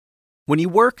When you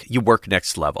work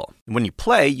next level. When you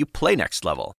play next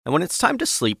level. And when it's time to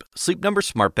sleep, Sleep Number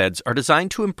smart beds are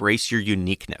designed to embrace your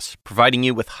uniqueness, providing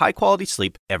you with high-quality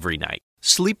sleep every night.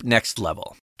 Sleep next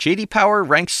level. J.D. Power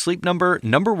ranks Sleep Number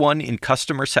number 1 in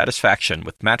customer satisfaction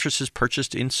with mattresses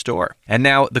purchased in-store. And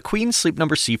now, the Queen Sleep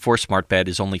Number C4 smart bed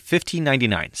is only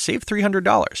 $1,599. Save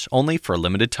 $300, only for a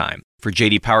limited time. For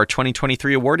J.D. Power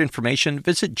 2023 award information,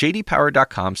 visit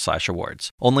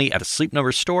jdpower.com/awards. Only at a Sleep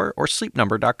Number store or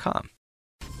sleepnumber.com.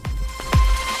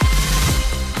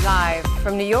 Live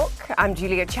from New York, I'm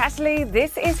Julia Chatterley.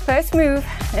 This is First Move,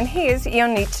 and here's your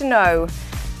need to know.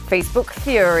 Facebook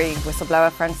fury.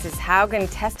 Whistleblower Frances Haugen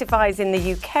testifies in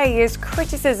the UK as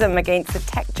criticism against the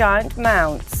tech giant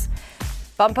mounts.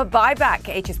 Bumper buyback.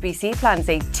 HSBC plans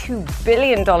a $2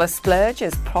 billion splurge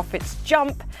as profits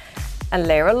jump. And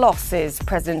lira losses.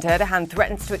 President Erdogan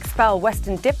threatens to expel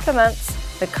Western diplomats.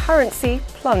 The currency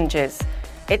plunges.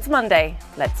 It's Monday.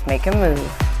 Let's make a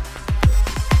move.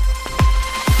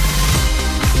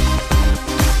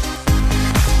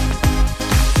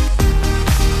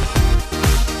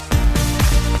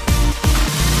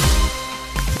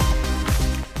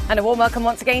 And a warm welcome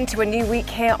once again to a new week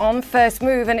here on First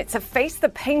Move. And it's a face the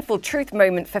painful truth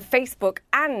moment for Facebook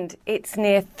and its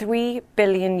near 3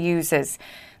 billion users.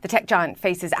 The tech giant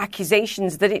faces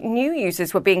accusations that it knew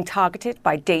users were being targeted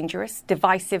by dangerous,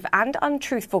 divisive and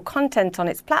untruthful content on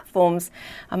its platforms,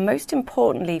 and most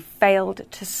importantly, failed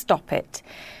to stop it.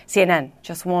 CNN,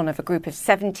 just one of a group of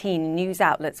 17 news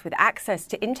outlets with access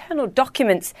to internal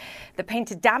documents that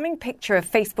paint a damning picture of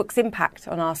Facebook's impact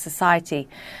on our society.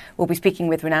 We'll be speaking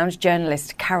with renowned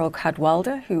journalist Carol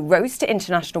Cadwalder, who rose to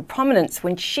international prominence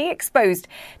when she exposed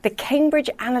the Cambridge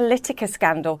Analytica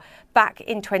scandal back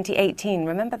in 2018.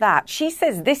 Remember that? She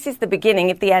says this is the beginning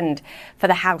of the end for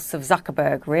the House of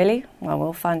Zuckerberg. Really? Well,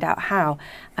 we'll find out how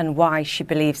and why she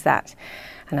believes that.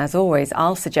 And as always,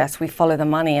 I'll suggest we follow the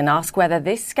money and ask whether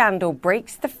this scandal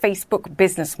breaks the Facebook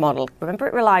business model. Remember,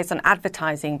 it relies on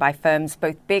advertising by firms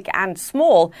both big and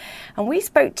small. And we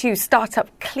spoke to startup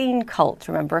Clean Cult,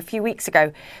 remember, a few weeks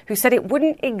ago, who said it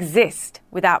wouldn't exist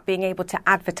without being able to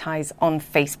advertise on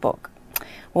Facebook.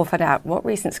 We'll find out what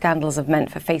recent scandals have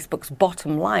meant for Facebook's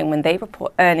bottom line when they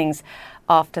report earnings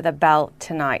after the bell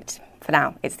tonight. For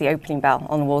now, it's the opening bell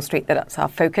on Wall Street that's our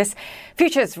focus.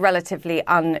 Futures relatively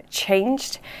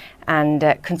unchanged.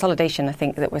 And consolidation, I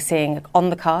think, that we're seeing on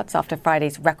the cards after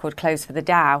Friday's record close for the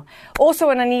Dow.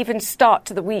 Also an uneven start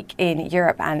to the week in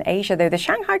Europe and Asia, though the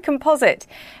Shanghai Composite,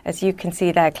 as you can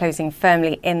see there, closing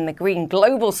firmly in the green.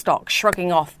 Global stocks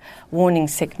shrugging off warning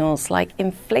signals like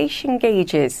inflation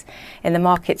gauges in the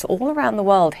markets all around the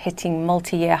world hitting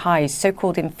multi-year highs,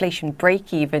 so-called inflation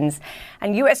break-evens.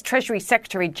 And US Treasury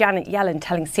Secretary Janet Yellen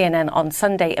telling CNN on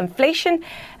Sunday, inflation,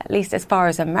 at least as far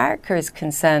as America is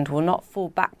concerned, will not fall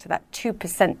back to that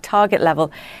 2% target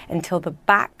level until the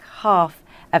back half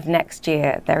of next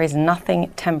year. There is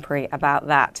nothing temporary about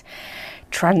that,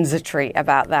 transitory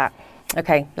about that.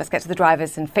 Okay, let's get to the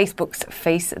drivers and Facebook's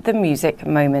Face the Music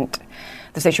moment.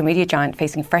 The social media giant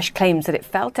facing fresh claims that it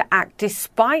failed to act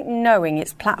despite knowing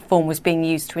its platform was being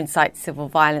used to incite civil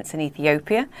violence in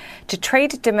Ethiopia, to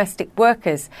trade domestic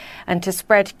workers, and to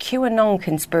spread QAnon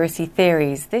conspiracy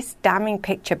theories. This damning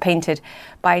picture painted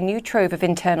by a new trove of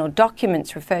internal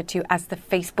documents referred to as the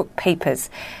Facebook Papers.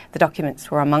 The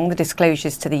documents were among the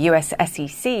disclosures to the US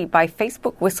SEC by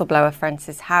Facebook whistleblower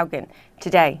Frances Haugen.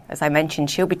 Today, as I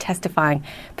mentioned, she'll be testifying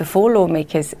before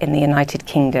lawmakers in the United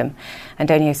Kingdom. And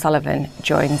Donny O'Sullivan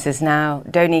joins us now.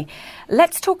 Donny,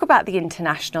 let's talk about the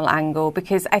international angle,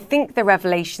 because I think the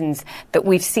revelations that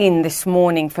we've seen this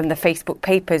morning from the Facebook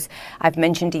Papers, I've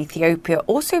mentioned Ethiopia,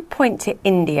 also point to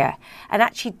India, and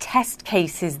actually test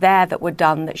cases there that were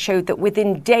done that showed that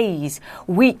within days,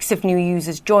 weeks of new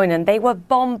users joined, and they were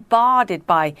bombarded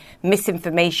by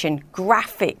misinformation,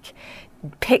 graphic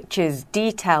pictures,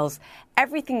 details.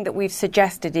 Everything that we've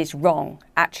suggested is wrong,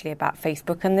 actually, about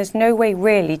Facebook, and there's no way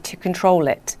really to control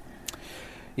it.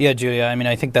 Yeah, Julia, I mean,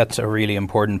 I think that's a really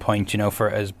important point. You know, for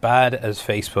as bad as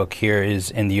Facebook here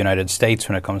is in the United States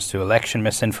when it comes to election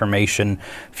misinformation,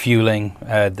 fueling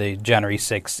the January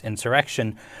 6th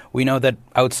insurrection, we know that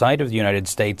outside of the United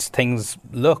States, things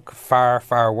look far,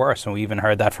 far worse. And we even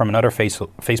heard that from another Facebook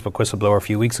whistleblower a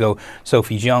few weeks ago,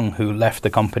 Sophie Jung, who left the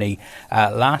company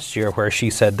last year, where she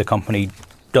said the company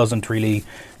doesn't really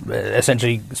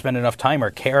essentially spend enough time or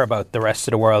care about the rest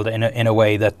of the world in a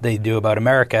way that they do about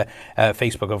America.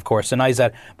 Facebook, of course, denies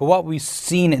that. But what we've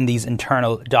seen in these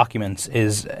internal documents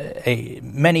is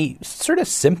many sort of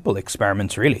simple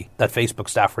experiments, really, that Facebook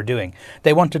staff were doing.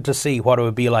 They wanted to see what it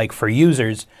would be like for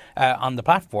users on the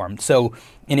platform. So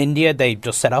in India, they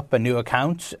just set up a new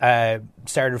account,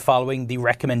 started following the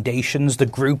recommendations, the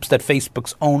groups that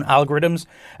Facebook's own algorithms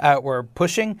were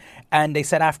pushing. And they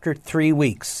said after 3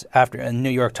 weeks, and New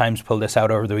York Times pulled this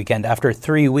out over the weekend, after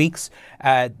 3 weeks,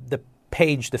 the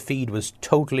feed was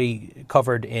totally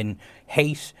covered in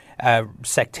hate,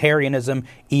 sectarianism,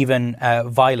 even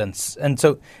violence. And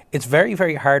so it's very,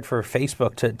 very hard for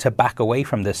Facebook to back away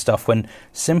from this stuff when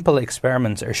simple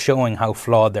experiments are showing how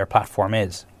flawed their platform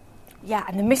is. Yeah,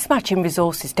 and the mismatch in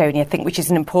resources, Tony, I think, which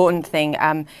is an important thing,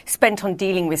 spent on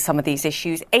dealing with some of these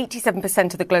issues.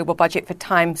 87% of the global budget for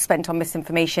time spent on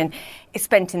misinformation is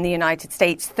spent in the United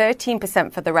States,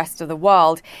 13% for the rest of the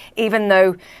world, even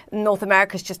though North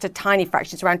America is just a tiny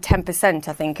fraction. It's around 10%,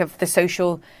 I think, of the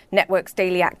social network's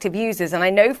daily active users. And I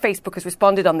know Facebook has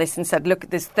responded on this and said, look,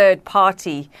 there's third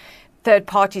parties that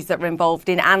are involved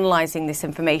in analysing this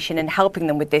information and helping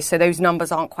them with this. So those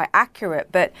numbers aren't quite accurate.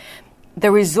 But the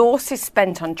resources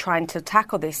spent on trying to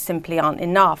tackle this simply aren't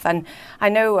enough. And I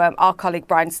know our colleague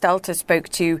Brian Stelter spoke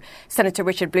to Senator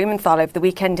Richard Blumenthal over the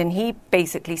weekend, and he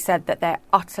basically said that they're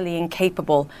utterly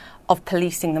incapable of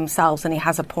policing themselves, and he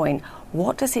has a point.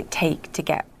 What does it take to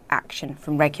get action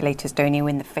from regulators, Donio,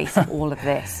 in the face of all of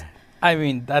this? I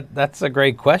mean, that's a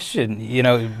great question. You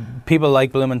know, people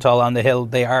like Blumenthal on the Hill,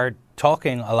 they are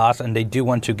talking a lot, and they do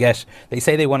want to they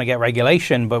say they want to get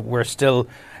regulation, but we're still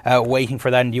waiting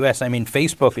for that in the US. I mean,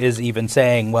 Facebook is even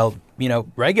saying, well, you know,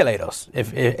 regulate us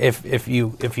if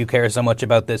you care so much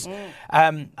about this.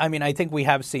 I mean, I think we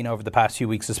have seen over the past few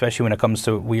weeks, especially when it comes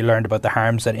to, we learned about the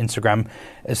harms that Instagram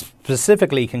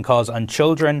specifically can cause on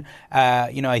children.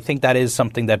 You know, I think that is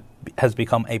something that has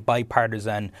become a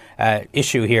bipartisan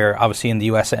issue here, obviously in the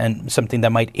US, and something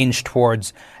that might inch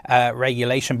towards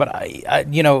regulation. But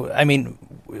I mean,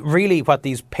 really what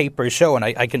these papers show, and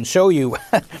I can show you,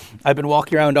 I've been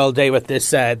walking around all day with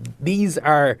this, these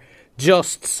are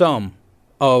just some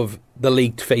of the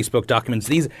leaked Facebook documents.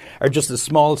 These are just a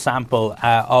small sample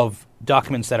of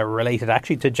documents that are related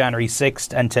actually to January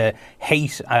 6th and to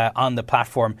hate on the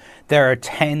platform. There are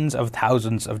tens of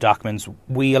thousands of documents.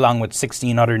 We, along with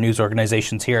 16 other news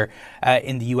organizations here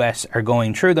in the US, are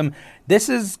going through them. This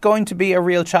is going to be a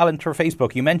real challenge for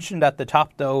Facebook. You mentioned at the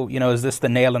top, though, you know, is this the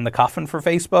nail in the coffin for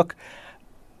Facebook?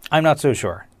 I'm not so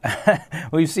sure.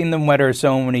 We've seen them weather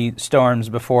so many storms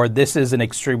before. This is an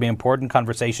extremely important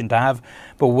conversation to have,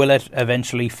 but will it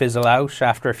eventually fizzle out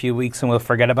after a few weeks and we'll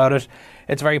forget about it?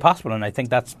 It's very possible, and I think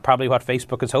that's probably what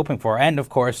Facebook is hoping for. And, of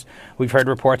course, we've heard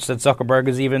reports that Zuckerberg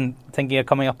is even thinking of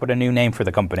coming up with a new name for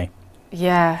the company.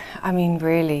 Yeah, I mean,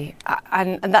 really.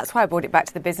 And that's why I brought it back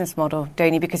to the business model,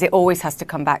 Donny, because it always has to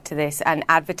come back to this and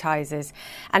advertisers.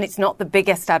 And it's not the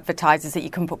biggest advertisers that you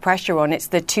can put pressure on. It's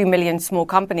the 2 million small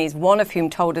companies, one of whom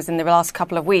told us in the last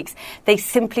couple of weeks they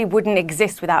simply wouldn't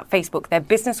exist without Facebook. Their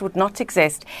business would not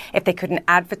exist if they couldn't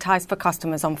advertise for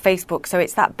customers on Facebook. So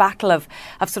it's that battle of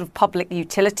sort of public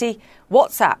utility.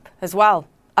 WhatsApp as well.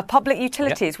 A public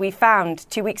utilities, we found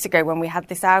 2 weeks ago when we had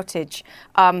this outage.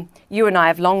 You and I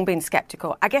have long been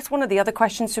sceptical. I guess one of the other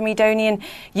questions for me, Donny, and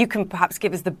you can perhaps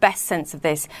give us the best sense of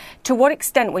this, to what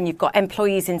extent when you've got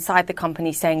employees inside the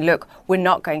company saying, look, we're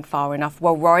not going far enough,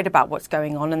 we're worried about what's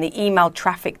going on, and the email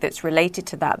traffic that's related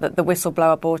to that the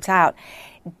whistleblower brought out,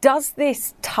 does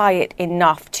this tie it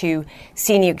enough to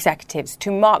senior executives,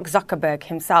 to Mark Zuckerberg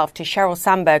himself, to Sheryl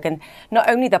Sandberg, and not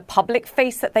only the public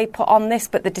face that they put on this,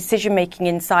 but the decision-making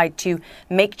inside to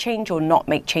make change or not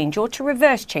make change, or to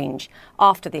reverse change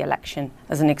after the election,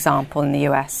 as an example, in the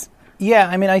US? Yeah,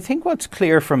 I mean, I think what's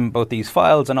clear from both these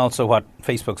files and also what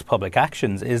Facebook's public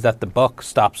actions is that the buck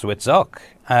stops with Zuck.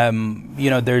 You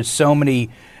know, there's so many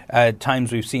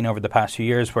times we've seen over the past few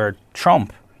years where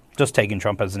Trump, just taking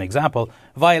Trump as an example,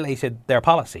 violated their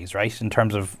policies, right, in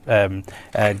terms of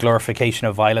glorification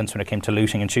of violence when it came to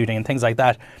looting and shooting and things like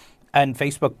that. And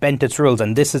Facebook bent its rules,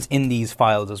 and this is in these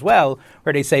files as well,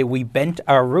 where they say we bent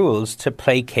our rules to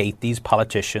placate these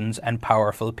politicians and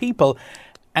powerful people.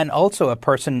 And also a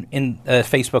person, a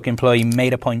Facebook employee,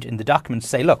 made a point in the document to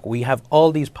say, look, we have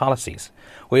all these policies.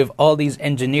 We have all these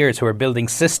engineers who are building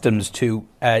systems to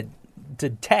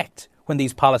detect when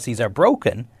these policies are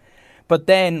broken. But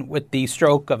then with the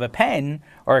stroke of a pen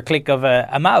or a click of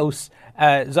a mouse,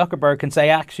 Zuckerberg can say,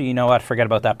 actually, you know what, forget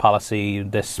about that policy.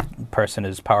 This person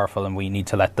is powerful and we need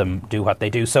to let them do what they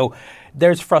do. So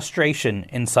there's frustration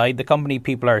inside the company.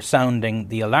 People are sounding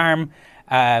the alarm.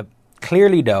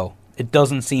 Clearly, though, it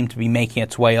doesn't seem to be making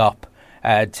its way up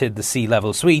to the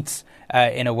C-level suites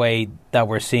in a way that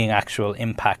we're seeing actual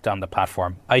impact on the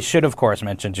platform. I should, of course,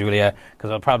 mention, Julia,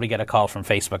 because I'll probably get a call from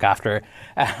Facebook after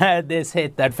this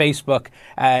hit, that Facebook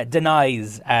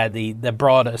denies the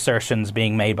broad assertions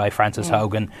being made by Frances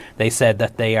Hogan. They said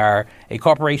that they are a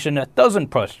corporation that doesn't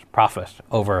put profit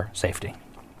over safety.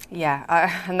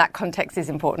 Yeah, and that context is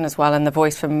important as well, and the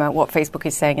voice from what Facebook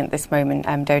is saying at this moment.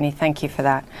 Doni, thank you for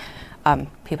that.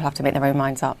 People have to make their own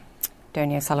minds up.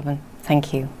 Doni O'Sullivan,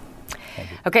 thank you.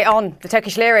 OK, on. The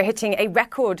Turkish lira hitting a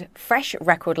fresh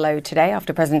record low today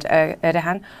after President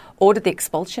Erdogan ordered the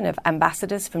expulsion of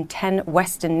ambassadors from 10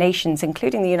 Western nations,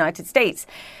 including the United States.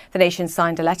 The nation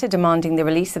signed a letter demanding the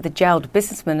release of the jailed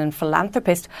businessman and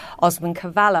philanthropist Osman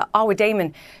Kavala. Arwa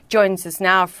Damon joins us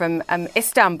now from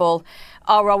Istanbul.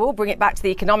 Arwa, we'll bring it back to the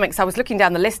economics. I was looking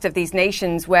down the list of these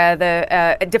nations where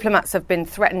the diplomats have been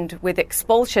threatened with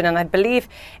expulsion, and I believe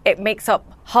it makes up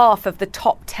half of the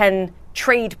top 10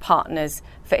 trade partners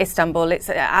for Istanbul. It's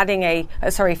adding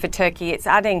for Turkey. It's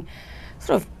adding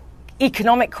sort of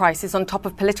economic crisis on top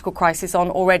of political crisis on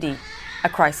already a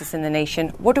crisis in the nation.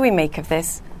 What do we make of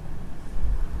this?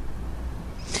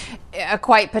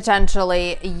 Quite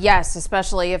potentially, yes,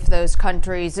 especially if those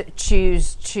countries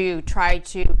choose to try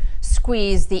to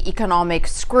squeeze the economic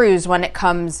screws when it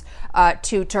comes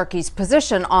to Turkey's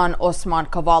position on Osman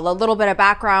Kavala. A little bit of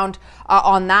background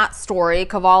on that story.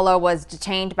 Kavala was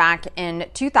detained back in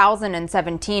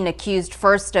 2017, accused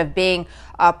first of being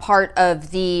part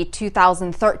of the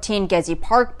 2013 Gezi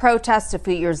Park protests. A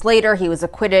few years later, he was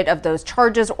acquitted of those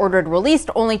charges, ordered released,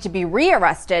 only to be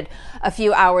rearrested a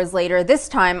few hours later, this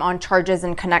time on charges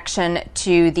in connection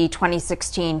to the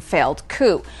 2016 failed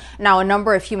coup. Now, a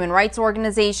number of human rights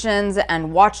organizations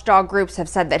and watchdog groups have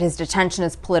said that his detention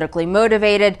is politically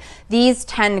motivated. These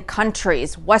 10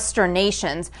 countries, Western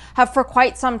nations, have for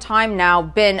quite some time now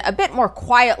been a bit more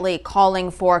quietly calling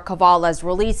for Kavala's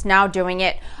release, now doing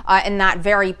it in that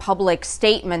very public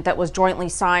statement that was jointly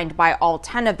signed by all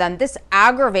 10 of them. This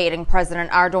aggravating President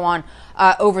Erdogan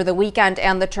over the weekend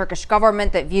and the Turkish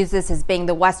government that views this as being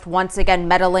the West once again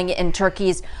meddling in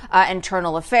Turkey's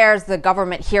internal affairs. The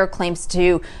government here claims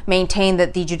to maintain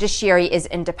that the judiciary is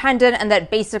independent and that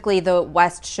basically the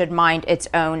West should mind its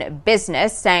own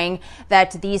business, saying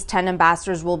that these 10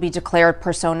 ambassadors will be declared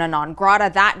persona non grata,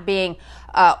 that being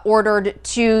ordered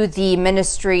to the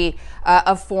Ministry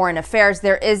of Foreign Affairs.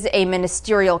 There is a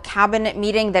ministerial cabinet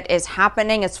meeting that is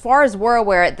happening. As far as we're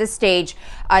aware at this stage,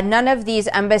 none of these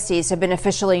embassies have been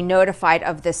officially notified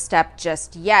of this step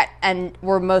just yet. And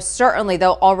we're most certainly,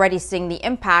 though, already seeing the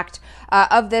impact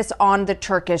of this on the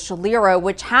Turkish lira,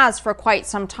 which has for quite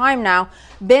some time now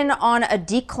been on a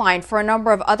decline for a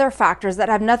number of other factors that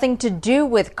have nothing to do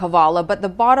with Kavala. But the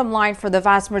bottom line for the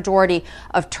vast majority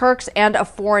of Turks and of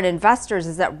foreign investors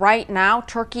is that right now,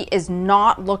 Turkey is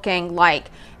not looking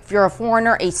like, if you're a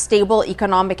foreigner, a stable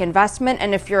economic investment.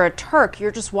 And if you're a Turk,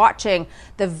 you're just watching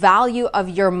the value of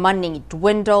your money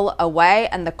dwindle away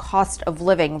and the cost of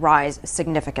living rise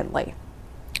significantly.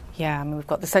 Yeah, I mean, we've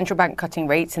got the central bank cutting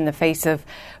rates in the face of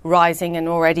rising and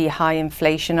already high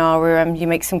inflation. You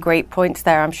make some great points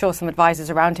there. I'm sure some advisors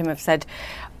around him have said,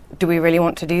 do we really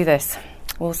want to do this?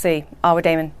 We'll see. Arwa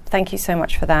Damon, thank you so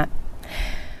much for that.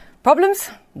 Problems?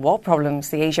 What problems?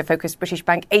 The Asia-focused British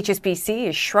bank HSBC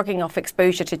is shrugging off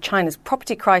exposure to China's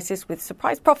property crisis with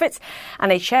surprise profits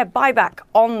and a share buyback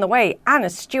on the way. Anna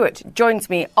Stewart joins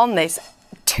me on this.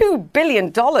 $2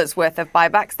 billion worth of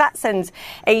buybacks. That sends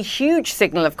a huge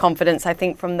signal of confidence, I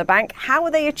think, from the bank. How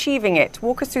are they achieving it?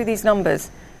 Walk us through these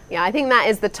numbers. Yeah, I think that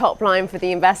is the top line for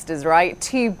the investors, right?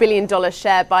 $2 billion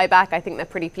share buyback. I think they're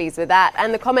pretty pleased with that.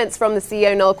 And the comments from the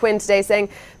CEO, Noel Quinn, today saying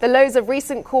the lows of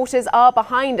recent quarters are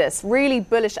behind us. Really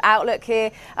bullish outlook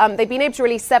here. They've been able to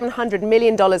release $700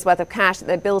 million worth of cash that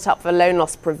they've built up for loan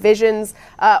loss provisions.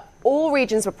 All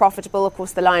regions were profitable, of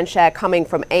course, the lion's share coming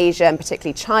from Asia and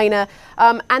particularly China.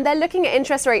 And they're looking at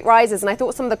interest rate rises. And I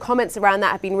thought some of the comments around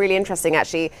that have been really interesting,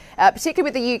 actually, particularly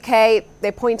with the UK.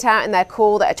 They point out in their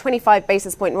call that a 25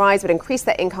 basis point rise would increase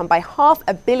their income by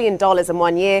 $500 million in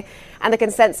 1 year. And the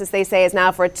consensus, they say, is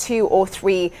now for a 2 or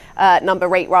 3 number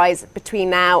rate rise between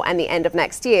now and the end of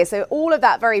next year. So all of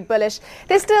that very bullish.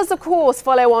 This does, of course,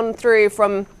 follow on through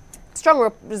from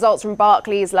strong results from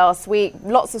Barclays last week,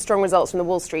 lots of strong results from the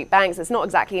Wall Street banks. It's not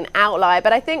exactly an outlier,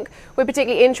 but I think we're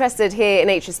particularly interested here in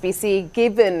HSBC,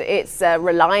 given its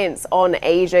reliance on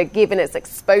Asia, given its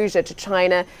exposure to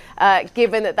China,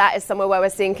 given that that is somewhere where we're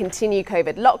seeing continued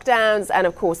COVID lockdowns and,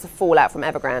 of course, the fallout from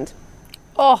Evergrande.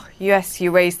 Oh, yes, you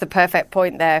raised the perfect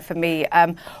point there for me.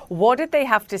 What did they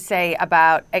have to say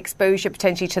about exposure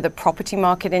potentially to the property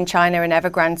market in China and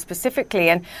Evergrande specifically?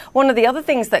 And one of the other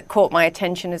things that caught my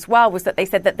attention as well was that they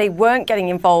said that they weren't getting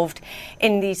involved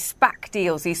in these SPAC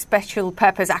deals, these special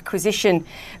purpose acquisition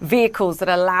vehicles that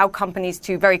allow companies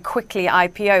to very quickly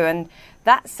IPO. And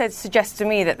that suggests to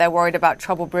me that they're worried about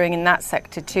trouble brewing in that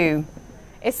sector too.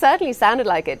 It certainly sounded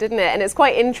like it, didn't it? And it's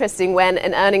quite interesting when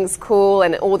an earnings call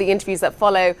and all the interviews that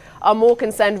follow are more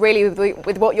concerned really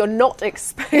with what you're not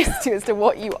exposed to as to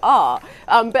what you are.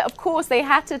 But of course, they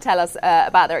had to tell us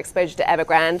about their exposure to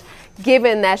Evergrande,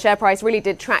 given their share price really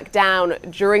did track down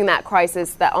during that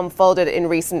crisis that unfolded in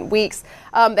recent weeks.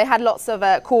 They had lots of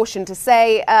caution to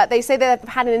say. They say they've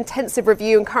had an intensive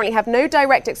review and currently have no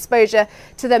direct exposure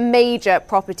to the major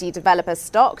property developer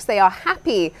stocks. They are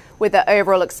happy with their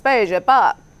overall exposure,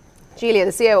 but Julia,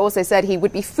 the CEO, also said he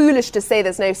would be foolish to say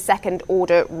there's no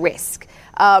second-order risk.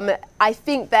 I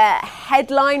think their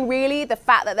headline, really, the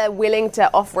fact that they're willing to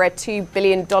offer a $2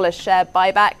 billion share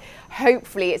buyback,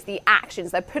 hopefully it's the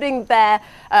actions. They're putting their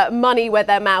money where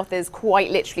their mouth is,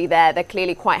 quite literally there. They're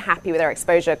clearly quite happy with their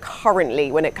exposure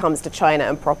currently when it comes to China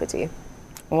and property.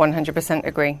 100%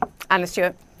 agree. Anna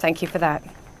Stewart, thank you for that.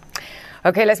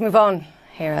 OK, let's move on.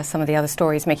 Here are some of the other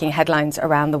stories making headlines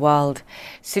around the world.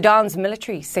 Sudan's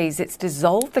military says it's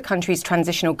dissolved the country's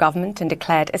transitional government and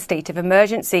declared a state of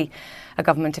emergency. A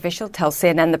government official tells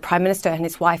CNN the Prime Minister and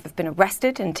his wife have been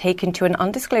arrested and taken to an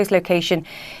undisclosed location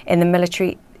in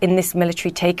this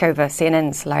military takeover.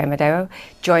 CNN's Larry Madero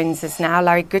joins us now.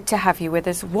 Larry, good to have you with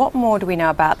us. What more do we know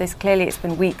about this? Clearly, it's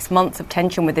been weeks, months of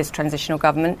tension with this transitional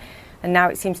government, and now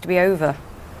it seems to be over.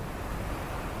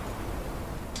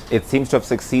 It seems to have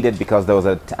succeeded because there was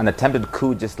an attempted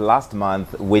coup just last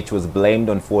month, which was blamed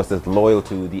on forces loyal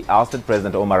to the ousted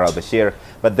President Omar al-Bashir.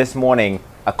 But this morning,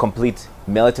 a complete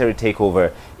military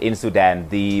takeover in Sudan.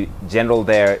 The general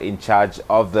there in charge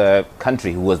of the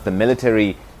country, who was the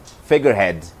military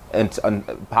figurehead, and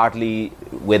partly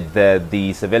with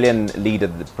the civilian leader,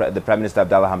 the Prime Minister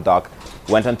Abdallah Hamdok,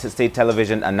 went on to state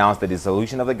television, announced the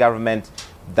dissolution of the government,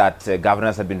 that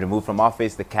governors had been removed from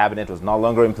office, the cabinet was no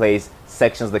longer in place,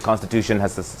 sections of the constitution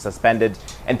has suspended,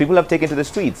 and people have taken to the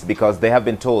streets because they have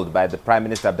been told by the Prime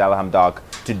Minister Abdallah Hamdok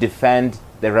to defend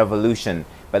the revolution,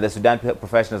 by the Sudan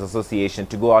Professionals Association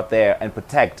to go out there and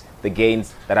protect the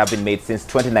gains that have been made since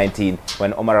 2019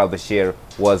 when Omar al-Bashir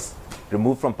was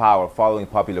removed from power following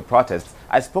popular protests.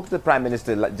 I spoke to the Prime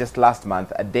Minister just last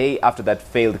month, a day after that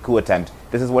failed coup attempt.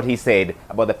 This is what he said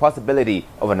about the possibility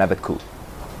of another coup.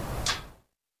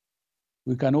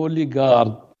 We can only guard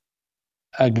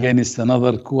against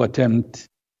another coup attempt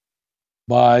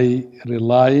by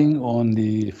relying on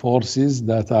the forces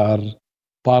that are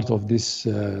part of this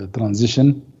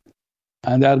transition,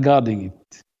 and they are guarding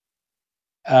it.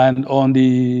 And on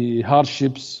the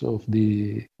hardships on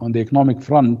the economic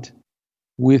front,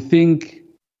 we think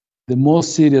the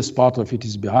most serious part of it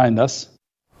is behind us.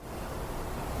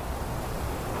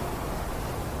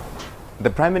 The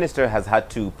Prime Minister has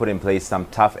had to put in place some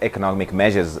tough economic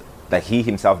measures that he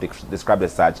himself described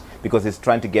as such, because he's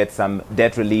trying to get some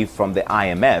debt relief from the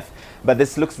IMF. But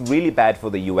this looks really bad for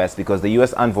the US, because the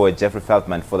US envoy Jeffrey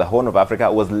Feltman for the Horn of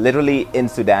Africa was literally in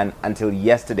Sudan until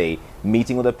yesterday,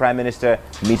 meeting with the Prime Minister,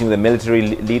 meeting with the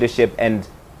military leadership, and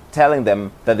telling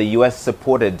them that the US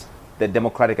supported the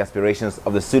democratic aspirations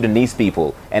of the Sudanese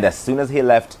people. And as soon as he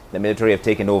left, the military have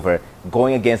taken over,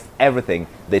 going against everything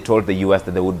they told the US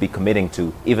that they would be committing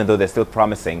to, even though they're still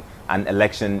promising an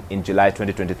election in July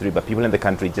 2023. But people in the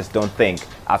country just don't think,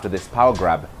 after this power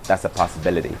grab, that's a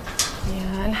possibility.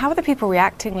 Yeah, and how are the people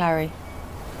reacting, Larry?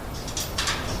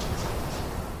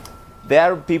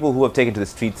 There are people who have taken to the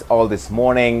streets all this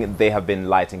morning. They have been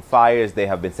lighting fires, they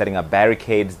have been setting up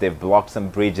barricades, they've blocked some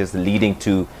bridges leading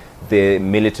to the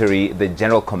military, the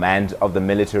general command of the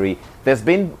military. There's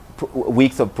been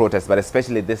weeks of protests, but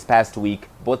especially this past week,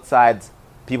 both sides,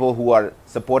 people who are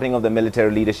supporting of the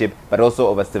military leadership, but also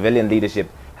of a civilian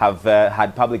leadership, have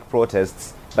had public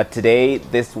protests. But today,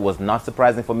 this was not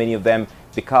surprising for many of them,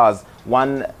 because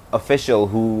one official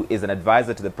who is an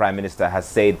advisor to the Prime Minister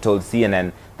has told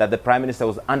CNN that the Prime Minister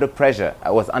was under pressure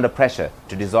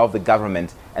to dissolve the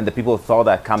government, and the people saw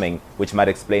that coming, which might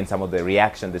explain some of the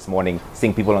reaction this morning,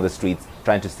 seeing people on the streets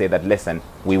trying to say that, listen,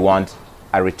 we want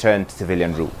a return to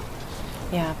civilian rule.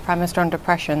 Yeah, Prime Minister under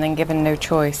pressure and then given no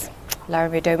choice.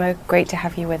 Larry Midomo, great to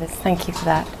have you with us. Thank you for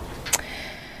that.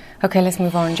 OK, let's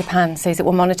move on. Japan says it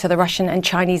will monitor the Russian and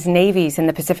Chinese navies in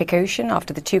the Pacific Ocean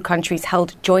after the two countries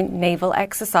held joint naval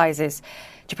exercises.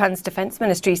 Japan's defense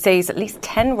ministry says at least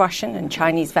 10 Russian and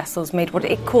Chinese vessels made what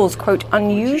it calls, quote,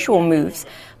 unusual moves,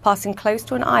 passing close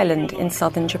to an island in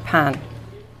southern Japan.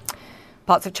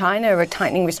 Parts of China are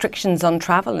tightening restrictions on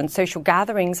travel and social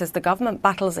gatherings as the government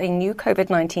battles a new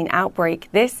COVID-19 outbreak,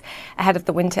 this ahead of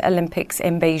the Winter Olympics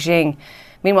in Beijing.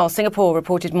 Meanwhile, Singapore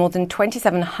reported more than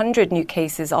 2,700 new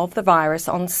cases of the virus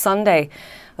on Sunday.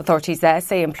 Authorities there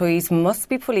say employees must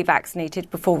be fully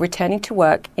vaccinated before returning to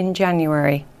work in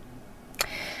January.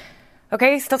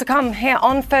 OK, still to come here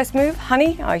on First Move.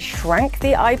 Honey, I shrank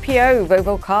the IPO.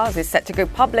 Volvo Cars is set to go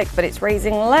public, but it's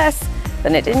raising less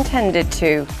than it intended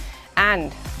to.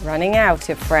 And running out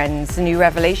of friends. New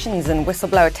revelations and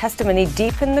whistleblower testimony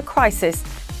deepen the crisis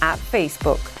at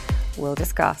Facebook. We'll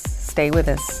discuss. Stay with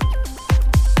us.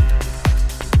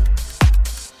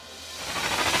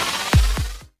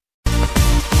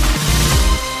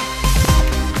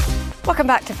 Welcome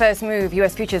back to First Move.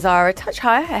 US futures are a touch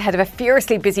higher ahead of a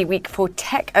furiously busy week for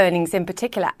tech earnings, in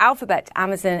particular Alphabet,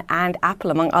 Amazon and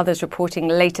Apple, among others, reporting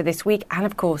later this week. And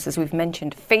of course, as we've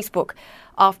mentioned, Facebook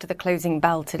after the closing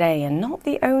bell today. And not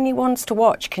the only ones to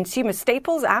watch. Consumer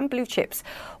staples and blue chips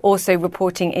also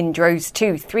reporting in droves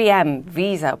too. 3M,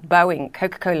 Visa, Boeing,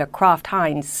 Coca-Cola, Kraft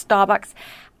Heinz, Starbucks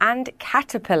and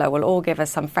Caterpillar will all give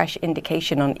us some fresh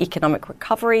indication on economic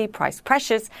recovery, price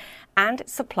pressures and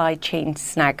supply chain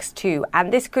snags too.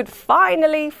 And this could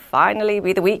finally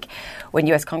be the week when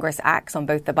US Congress acts on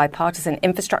both the bipartisan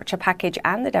infrastructure package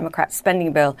and the Democrat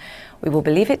spending bill. We will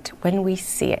believe it when we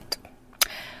see it.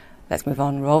 Let's move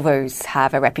on. Volvos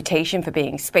have a reputation for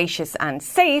being spacious and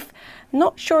safe.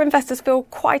 Not sure investors feel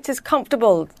quite as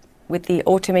comfortable with the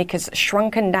automaker's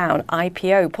shrunken down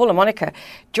IPO. Paul Monica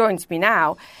joins me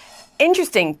now.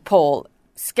 Interesting, Paul.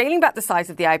 Scaling back the size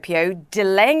of the IPO,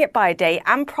 delaying it by a day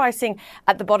and pricing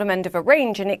at the bottom end of a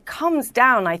range. And it comes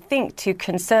down, I think, to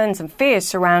concerns and fears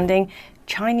surrounding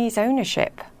Chinese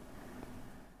ownership.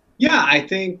 Yeah, I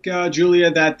think, Julia,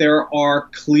 that there are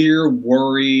clear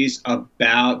worries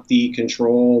about the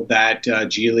control that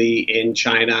Geely in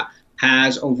China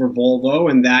has over Volvo.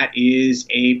 And that is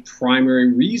a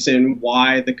primary reason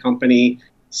why the company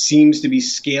seems to be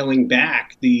scaling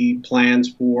back the plans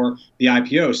for the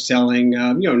IPO, selling,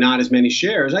 not as many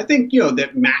shares. I think,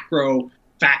 that macro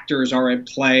factors are at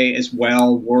play as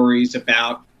well, worries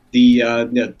about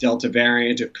the Delta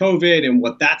variant of COVID and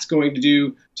what that's going to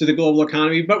do to the global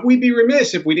economy. But we'd be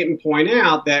remiss if we didn't point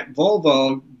out that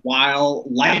Volvo, while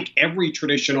like every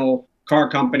traditional car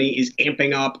company is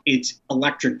amping up its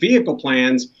electric vehicle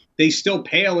plans, they still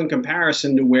pale in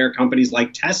comparison to where companies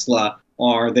like Tesla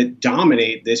are that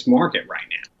dominate this market right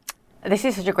now. This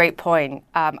is such a great point.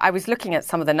 I was looking at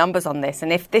some of the numbers on this,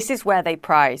 and if this is where they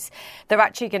price, they're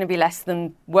actually going to be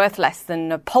worth less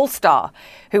than Polestar,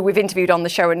 who we've interviewed on the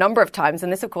show a number of times.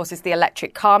 And this, of course, is the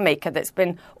electric car maker that's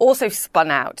been also spun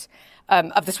out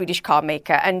of the Swedish car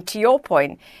maker. And to your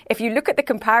point, if you look at the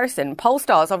comparison,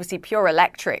 Polestar is obviously pure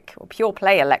electric or pure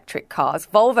play electric cars.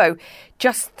 Volvo,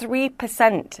 just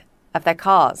 3% of their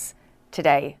cars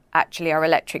today actually are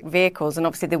electric vehicles, and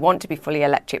obviously they want to be fully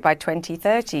electric by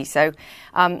 2030. So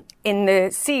in the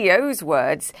CEO's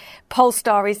words,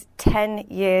 Polestar is 10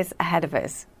 years ahead of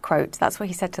us. Quote, that's what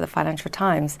he said to the Financial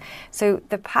Times. So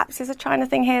there perhaps is a China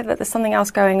thing here, that there's something else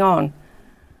going on.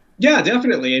 Yeah,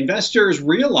 definitely. Investors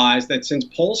realize that since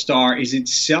Polestar is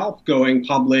itself going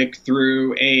public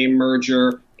through a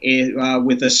merger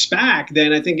with a SPAC,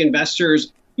 then I think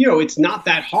investors, it's not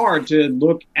that hard to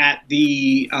look at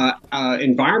the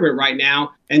environment right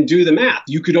now and do the math.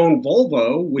 You could own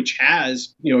Volvo, which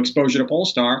has, exposure to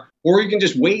Polestar, or you can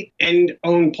just wait and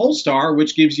own Polestar,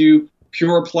 which gives you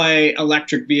pure play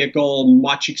electric vehicle,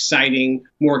 more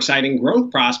exciting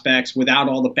growth prospects without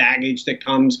all the baggage that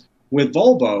comes with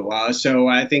Volvo. So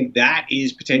I think that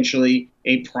is potentially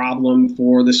a problem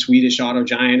for the Swedish auto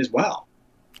giant as well.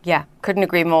 Yeah, couldn't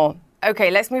agree more.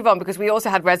 OK, let's move on, because we also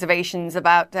had reservations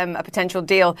about a potential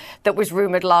deal that was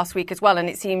rumoured last week as well. And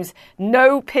it seems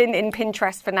no pin in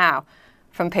Pinterest for now,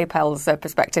 from PayPal's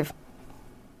perspective.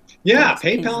 Yeah,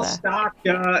 PayPal stock,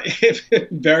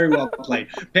 very well played.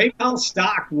 PayPal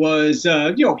stock was,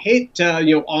 hit,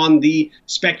 on the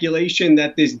speculation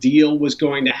that this deal was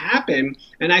going to happen.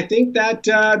 And I think that,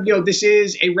 this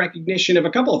is a recognition of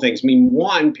a couple of things. I mean,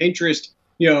 one, Pinterest,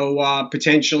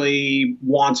 potentially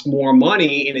wants more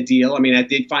money in a deal. I mean, I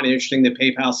did find it interesting that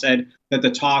PayPal said that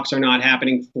the talks are not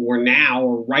happening for now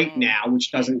or right now,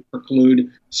 which doesn't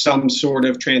preclude some sort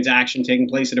of transaction taking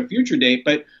place at a future date.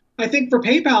 But I think for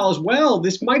PayPal as well,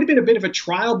 this might have been a bit of a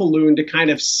trial balloon to kind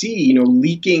of see,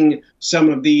 leaking some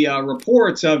of the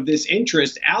reports of this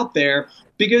interest out there,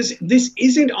 because this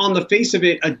isn't on the face of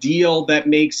it a deal that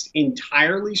makes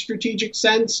entirely strategic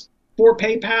sense for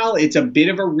PayPal. It's a bit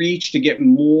of a reach to get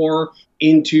more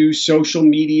into social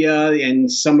media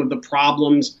and some of the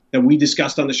problems that we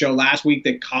discussed on the show last week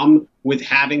that come with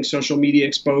having social media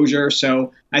exposure.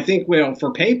 So I think, well,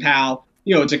 for PayPal,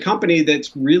 it's a company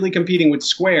that's really competing with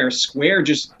Square. Square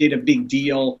just did a big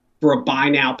deal for a buy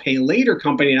now, pay later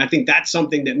company. And I think that's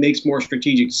something that makes more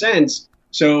strategic sense.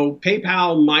 So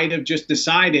PayPal might have just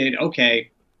decided, okay,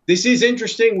 this is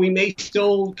interesting. We may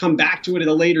still come back to it at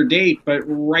a later date, but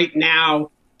right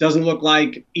now doesn't look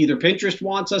like either Pinterest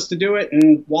wants us to do it,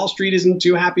 and Wall Street isn't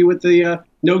too happy with the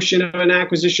notion of an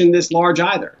acquisition this large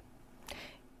either.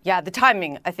 Yeah, the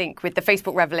timing, I think, with the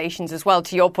Facebook revelations as well,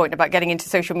 to your point about getting into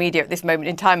social media at this moment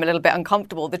in time, a little bit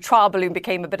uncomfortable. The trial balloon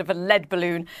became a bit of a lead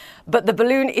balloon, but the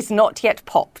balloon is not yet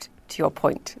popped, to your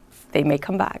point. They may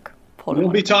come back. We'll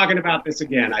be talking about this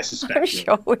again, I suspect. I'm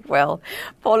sure we will.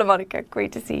 Paul and Monica,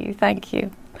 great to see you. Thank you.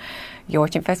 You're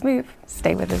watching First Move.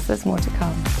 Stay with us. There's more to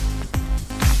come.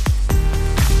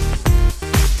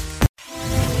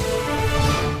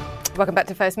 Welcome back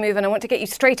to First Move, and I want to get you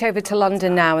straight over to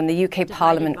London now in the UK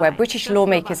Parliament, where British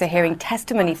lawmakers are hearing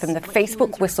testimony from the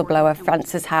Facebook whistleblower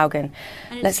Frances Haugen.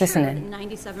 Let's listen in.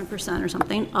 97% or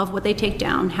something of what they take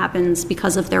down happens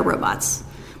because of their robots.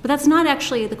 But that's not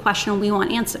actually the question we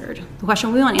want answered. The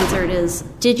question we want answered is,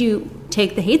 did you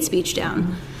take the hate speech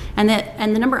down? And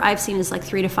the number I've seen is like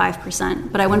 3 to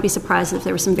 5%, but I wouldn't be surprised if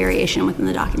there was some variation within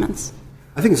the documents.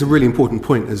 I think it's a really important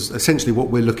point, as essentially what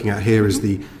we're looking at here is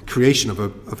the creation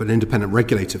of an independent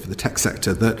regulator for the tech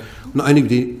sector, that not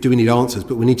only do we need answers,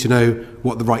 but we need to know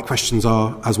what the right questions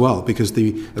are as well, because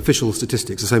the official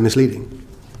statistics are so misleading.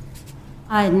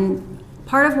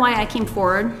 Part of why I came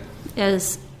forward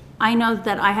is I know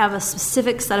that I have a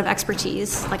specific set of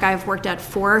expertise. Like, I've worked at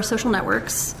 4 social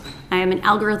networks. I am an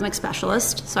algorithmic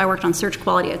specialist, so I worked on search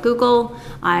quality at Google.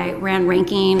 I ran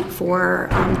ranking for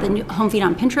the new home feed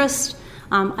on Pinterest.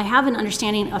 I have an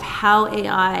understanding of how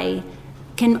AI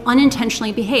can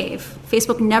unintentionally behave.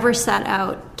 Facebook never set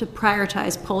out to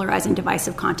prioritize polarizing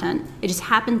divisive content. It just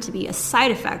happened to be a side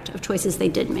effect of choices they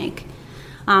did make.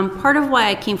 Part of why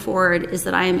I came forward is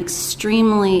that I am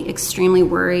extremely, extremely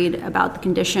worried about the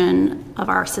condition of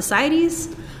our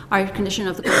societies, our condition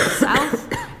of the global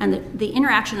South, and the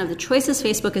interaction of the choices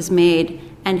Facebook has made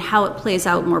and how it plays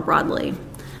out more broadly.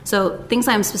 So things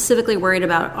I'm specifically worried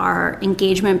about are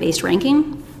engagement-based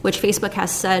ranking, which Facebook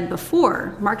has said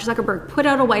before. Mark Zuckerberg put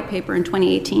out a white paper in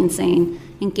 2018 saying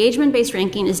engagement-based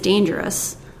ranking is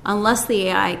dangerous unless the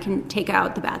AI can take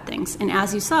out the bad things. And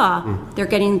as you saw, they're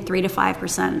getting 3 to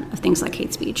 5% of things like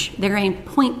hate speech. They're getting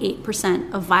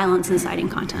 0.8% of violence inciting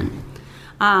content.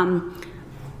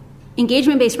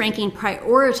 Engagement-based ranking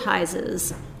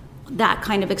prioritizes that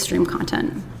kind of extreme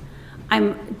content.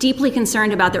 I'm deeply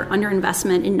concerned about their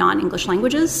underinvestment in non-English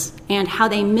languages and how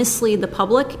they mislead the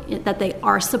public that they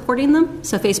are supporting them.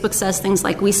 So Facebook says things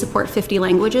like, we support 50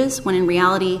 languages, when in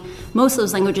reality, most of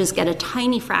those languages get a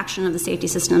tiny fraction of the safety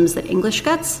systems that English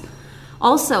gets.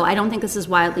 Also, I don't think this is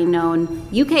widely known,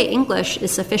 UK English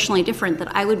is sufficiently different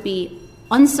that I would be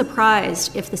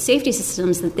unsurprised if the safety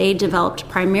systems that they developed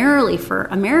primarily for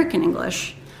American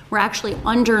English were actually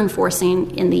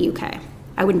under-enforcing in the UK.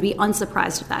 I wouldn't be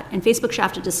unsurprised at that. And Facebook should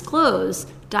have to disclose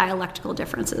dialectical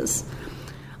differences.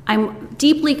 I'm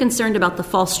deeply concerned about the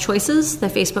false choices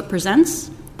that Facebook presents.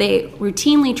 They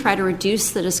routinely try to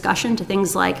reduce the discussion to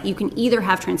things like, you can either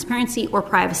have transparency or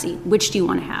privacy. Which do you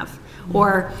want to have?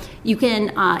 Or you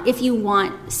can, if you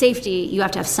want safety, you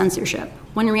have to have censorship.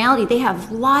 When in reality, they have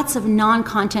lots of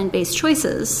non-content-based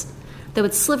choices that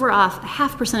would sliver off a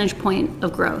half percentage point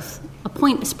of growth, a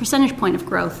percentage point of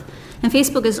growth. And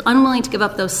Facebook is unwilling to give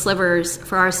up those slivers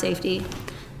for our safety.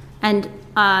 And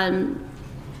I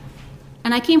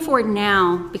came forward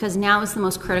now because now is the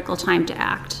most critical time to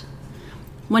act.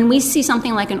 When we see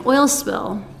something like an oil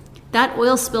spill, that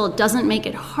oil spill doesn't make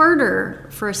it harder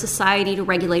for a society to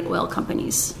regulate oil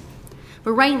companies.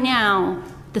 But right now,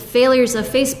 the failures of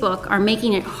Facebook are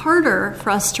making it harder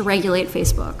for us to regulate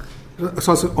Facebook.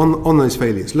 So on those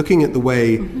failures, looking at the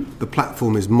way the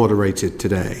platform is moderated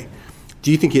today, do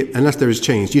you think it, unless there is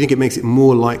change, do you think it makes it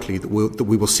more likely that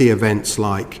we will see events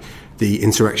like the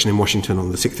insurrection in Washington on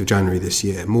the 6th of January this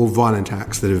year, more violent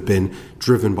acts that have been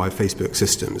driven by Facebook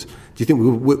systems? Do you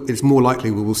think it's more likely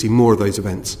we will see more of those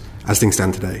events as things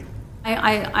stand today?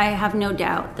 I have no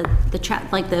doubt that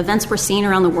the events we're seeing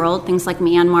around the world, things like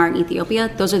Myanmar and Ethiopia,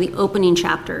 those are the opening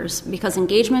chapters, because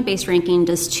engagement-based ranking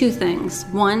does 2 things.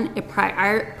 One, it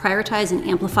prioritizes and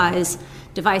amplifies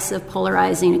divisive,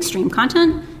 polarizing, extreme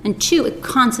content, and 2, it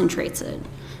concentrates it.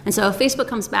 And so if Facebook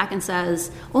comes back and says,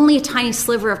 only a tiny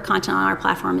sliver of content on our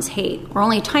platform is hate, or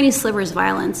only a tiny sliver is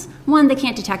violence, one, they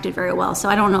can't detect it very well, so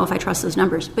I don't know if I trust those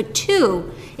numbers. But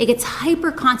two, it gets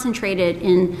hyper-concentrated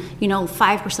in,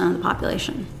 5% of the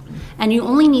population. And you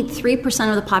only need 3%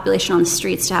 of the population on the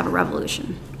streets to have a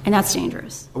revolution. And that's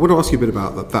dangerous. I want to ask you a bit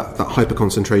about that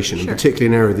hyper-concentration, Sure. and particularly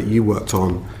an area that you worked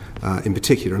on in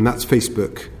particular, and that's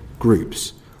Facebook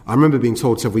groups. I remember being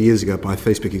told several years ago by a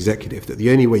Facebook executive that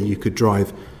the only way you could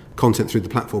drive content through the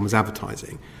platform was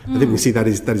advertising. I think we see that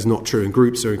is not true, and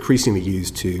groups are increasingly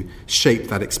used to shape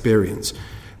that experience.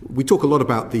 We talk a lot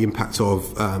about the impact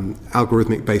of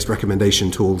algorithmic-based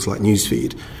recommendation tools like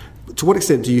Newsfeed. To what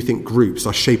extent do you think groups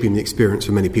are shaping the experience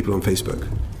for many people on Facebook?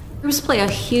 Groups play a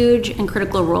huge and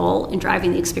critical role in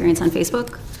driving the experience on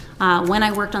Facebook. When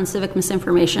I worked on civic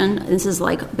misinformation, this is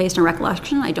based on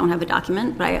recollection, I don't have a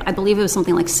document, but I believe it was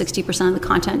something like 60% of the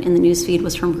content in the newsfeed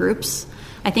was from groups.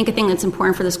 I think a thing that's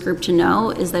important for this group to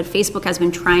know is that Facebook has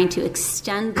been trying to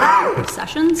extend the number of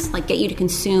sessions, get you to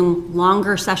consume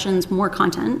longer sessions, more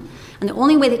content. And the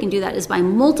only way they can do that is by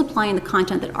multiplying the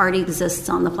content that already exists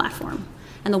on the platform.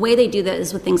 And the way they do that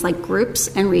is with things like groups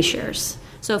and reshares.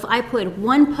 So if I put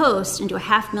one post into a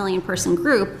 500,000 person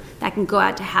group, that can go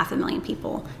out to 500,000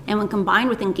 people. And when combined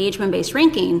with engagement-based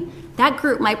ranking, that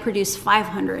group might produce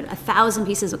 500, 1,000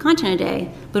 pieces of content a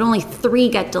day, but only 3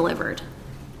 get delivered.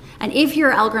 And if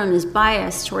your algorithm is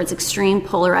biased towards extreme,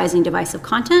 polarizing, divisive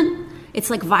content, it's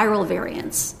like viral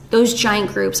variants. Those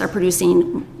giant groups are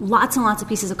producing lots and lots of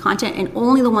pieces of content, and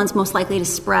only the ones most likely to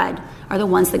spread are the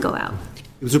ones that go out.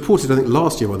 It was reported, I think,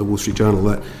 last year by the Wall Street Journal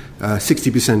that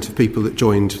 60% of people that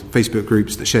joined Facebook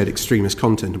groups that shared extremist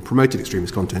content and promoted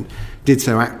extremist content did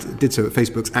so at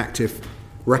Facebook's active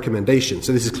recommendation.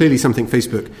 So this is clearly something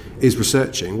Facebook is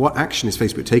researching. What action is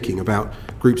Facebook taking about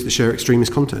groups that share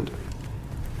extremist content?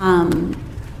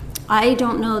 I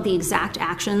don't know the exact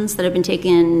actions that have been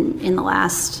taken in the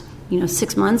last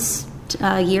 6 months,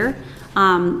 year.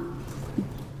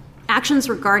 Actions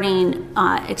regarding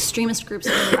extremist groups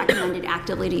that are recommended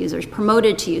actively to users,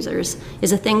 promoted to users,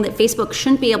 is a thing that Facebook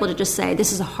shouldn't be able to just say,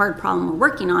 this is a hard problem, we're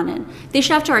working on it. They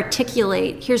should have to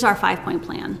articulate, here's our 5-point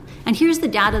plan, and here's the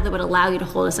data that would allow you to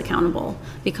hold us accountable,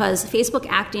 because Facebook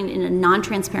acting in a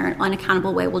non-transparent,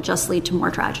 unaccountable way will just lead to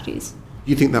more tragedies.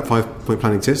 Do you think that 5-point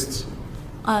plan exists?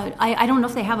 I don't know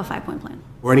if they have a 5-point plan.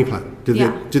 Or any plan?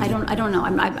 I don't know.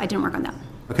 I didn't work on that.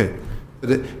 Okay.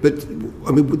 But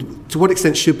I mean, to what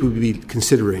extent should we be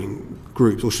considering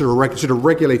groups, or should a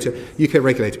regulator, UK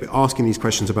regulator, be asking these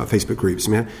questions about Facebook groups?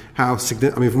 I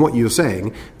mean, from what you're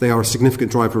saying, they are a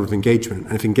significant driver of engagement,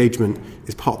 and if engagement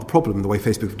is part of the problem, the way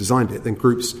Facebook have designed it, then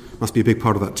groups must be a big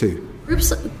part of that too.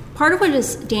 Groups. Part of what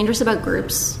is dangerous about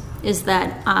groups is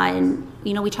that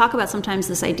we talk about sometimes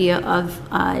this idea of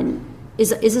is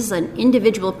this an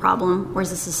individual problem or is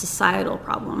this a societal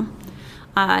problem?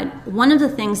 One of the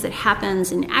things that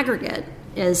happens in aggregate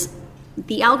is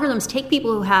the algorithms take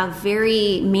people who have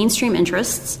very mainstream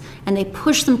interests and they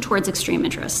push them towards extreme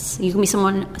interests. You can be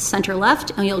someone center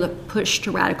left and you'll get pushed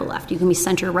to radical left. You can be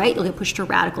center right, you'll get pushed to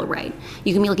radical right.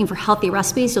 You can be looking for healthy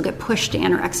recipes, you'll get pushed to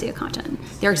anorexia content.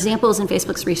 There are examples in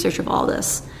Facebook's research of all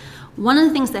this. One of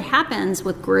the things that happens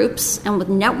with groups and with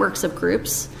networks of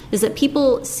groups is that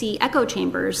people see echo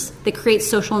chambers that create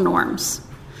social norms.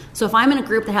 So if I'm in a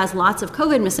group that has lots of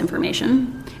COVID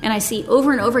misinformation, and I see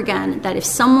over and over again that if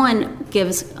someone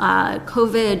gives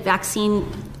COVID vaccine,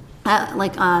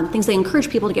 things they encourage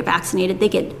people to get vaccinated, they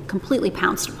get completely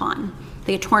pounced upon.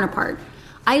 They get torn apart.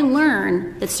 I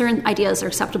learn that certain ideas are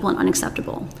acceptable and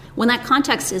unacceptable. When that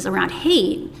context is around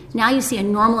hate, now you see a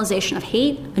normalization of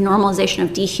hate, a normalization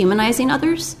of dehumanizing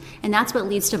others, and that's what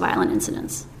leads to violent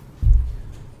incidents.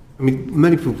 I mean,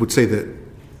 many people would say that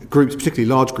groups, particularly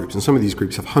large groups, and some of these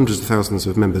groups have hundreds of thousands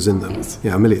of members in them. Millions.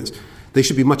 Yeah, millions. They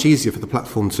should be much easier for the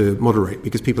platform to moderate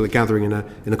because people are gathering in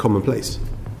a common place.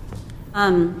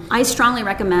 I strongly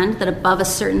recommend that above a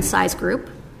certain size group,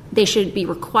 they should be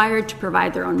required to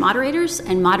provide their own moderators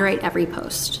and moderate every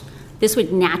post. This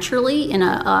would naturally, in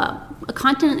a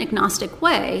content-agnostic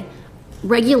way,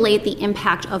 regulate the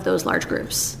impact of those large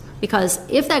groups. Because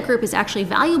if that group is actually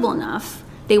valuable enough,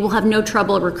 they will have no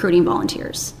trouble recruiting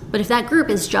volunteers. But if that group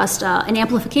is just an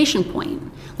amplification point,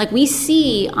 like we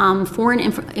see foreign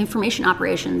information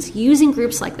operations using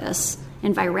groups like this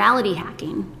in virality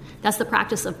hacking, that's the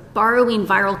practice of borrowing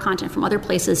viral content from other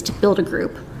places to build a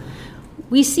group.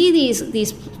 We see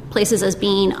these places as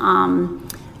being,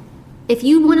 if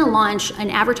you want to launch an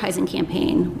advertising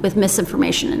campaign with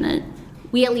misinformation in it,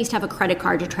 we at least have a credit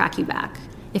card to track you back.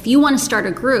 If you want to start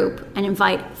a group and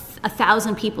invite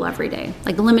 1,000 people every day,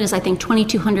 like the limit is, I think,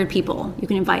 2,200 people you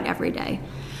can invite every day,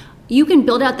 You can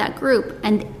build out that group,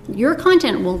 and your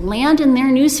content will land in their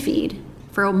newsfeed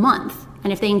for a month.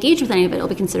 And if they engage with any of it, it'll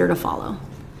be considered a follow.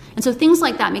 And so things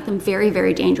like that make them very,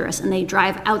 very dangerous, and they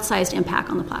drive outsized impact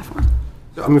on the platform.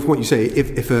 I mean, from what you say,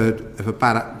 if a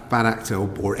bad actor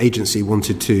or agency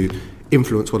wanted to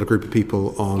influence what a group of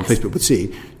people on Facebook would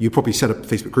see, you'd probably set up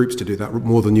Facebook groups to do that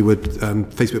more than you would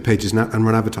Facebook pages and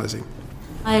run advertising.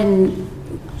 And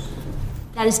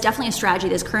that is definitely a strategy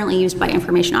that's currently used by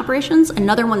information operations.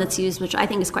 Another one that's used, which I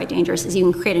think is quite dangerous, is you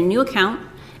can create a new account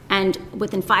and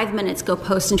within 5 minutes go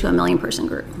post into a 1 million person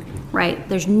group, right?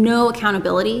 There's no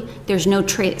accountability, there's no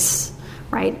trace,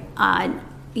 right?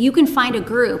 You can find a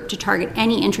group to target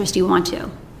any interest you want to.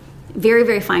 Very,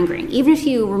 very fine grained. Even if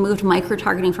you removed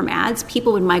micro-targeting from ads,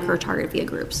 people would micro-target via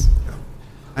groups.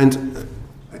 And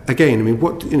again, I mean,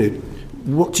 what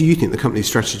do you think the company's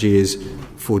strategy is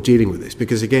for dealing with this?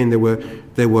 Because again,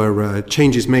 there were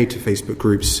changes made to Facebook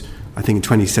groups, I think in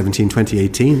 2017,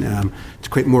 2018, to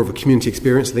create more of a community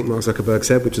experience, I think Mark Zuckerberg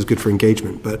said, which was good for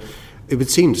engagement. But it would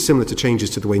seem similar to changes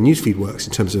to the way newsfeed works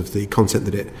in terms of the content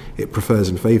that it prefers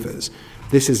and favours.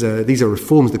 These are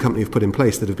reforms the company have put in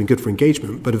place that have been good for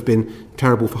engagement, but have been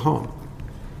terrible for harm.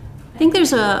 I think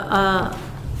there's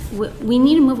we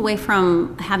need to move away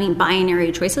from having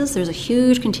binary choices. There's a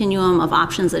huge continuum of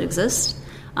options that exist.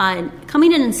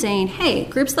 Coming in and saying, hey,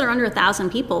 groups that are under 1,000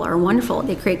 people are wonderful.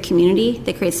 They create community,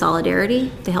 they create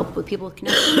solidarity, they help with people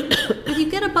connecting. If you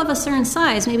get above a certain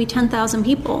size, maybe 10,000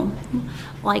 people,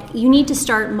 you need to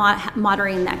start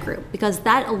moderating that group, because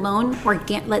that alone,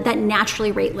 that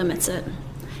naturally rate limits it.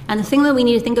 And the thing that we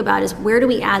need to think about is, where do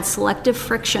we add selective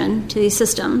friction to these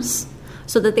systems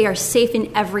so that they are safe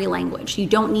in every language? You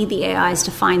don't need the AIs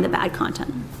to find the bad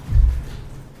content.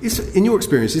 In your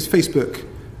experience, is Facebook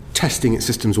testing its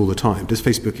systems all the time? Does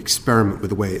Facebook experiment with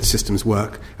the way its systems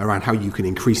work around how you can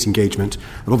increase engagement?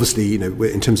 And obviously,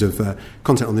 in terms of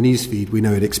content on the newsfeed, we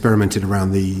know it experimented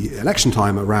around the election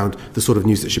time around the sort of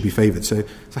news that should be favoured. So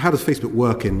how does Facebook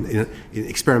work in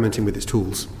experimenting with its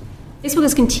tools? Facebook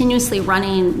is continuously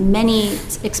running many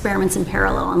experiments in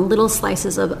parallel on little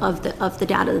slices of the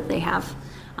data that they have.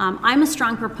 I'm a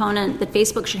strong proponent that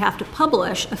Facebook should have to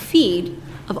publish a feed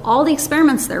of all the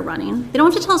experiments they're running. They don't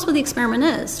have to tell us what the experiment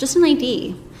is, just an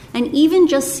ID. And even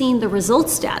just seeing the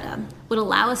results data would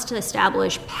allow us to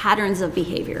establish patterns of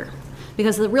behavior.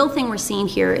 Because the real thing we're seeing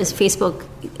here is Facebook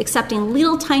accepting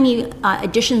little tiny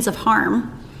additions of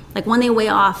harm, like when they weigh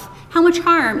off how much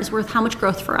harm is worth how much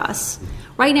growth for us.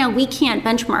 Right now, we can't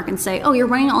benchmark and say, oh, you're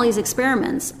running all these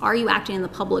experiments. Are you acting in the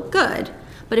public good?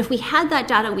 But if we had that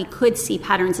data, we could see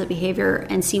patterns of behavior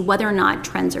and see whether or not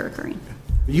trends are occurring.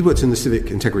 You worked in the civic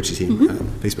integrity team,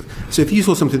 Facebook. So if you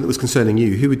saw something that was concerning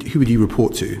you, who would you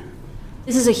report to?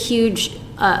 This is a huge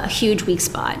weak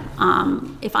spot.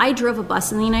 If I drove a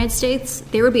bus in the United States,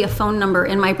 there would be a phone number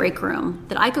in my break room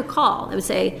that I could call that would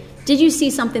say, did you see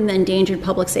something that endangered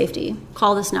public safety?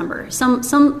 Call this number.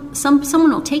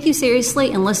 Someone will take you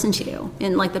seriously and listen to you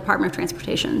in the Department of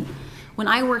Transportation. When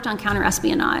I worked on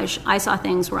counter-espionage, I saw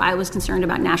things where I was concerned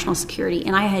about national security,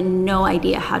 and I had no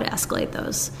idea how to escalate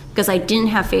those because I didn't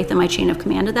have faith in my chain of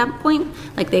command at that point.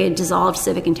 They had dissolved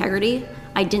civic integrity.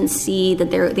 I didn't see that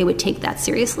they would take that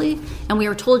seriously, and we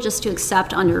were told just to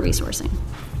accept under-resourcing.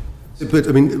 But,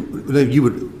 I mean,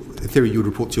 in theory, you would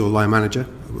report to your line manager,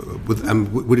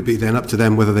 and would it be then up to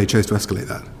them whether they chose to escalate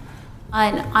that?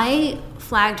 And I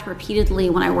flagged repeatedly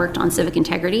when I worked on civic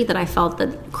integrity that I felt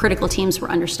that critical teams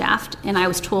were understaffed, and I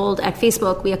was told at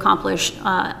Facebook we accomplish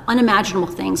unimaginable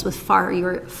things with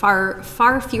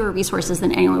far fewer resources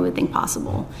than anyone would think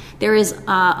possible. There is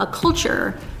a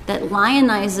culture that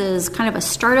lionizes kind of a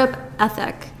startup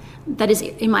ethic that is,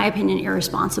 in my opinion,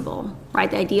 irresponsible,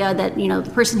 right? The idea that,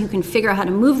 the person who can figure out how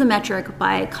to move the metric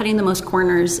by cutting the most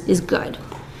corners is good.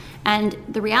 And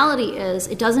the reality is,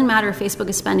 it doesn't matter if Facebook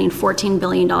is spending $14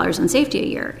 billion on safety a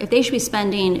year. If they should be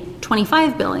spending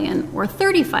 $25 billion or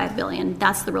 $35 billion,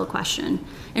 that's the real question.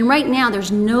 And right now, there's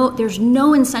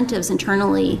no incentives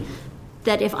internally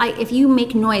that if you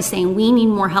make noise saying we need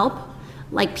more help,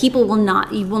 you will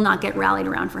not get rallied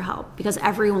around for help because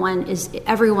everyone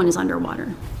is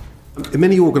underwater. In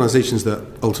many organisations that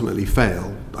ultimately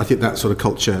fail, I think that sort of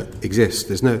culture exists.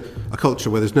 There's a culture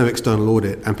where there's no external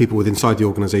audit and people inside the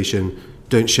organisation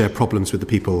don't share problems with the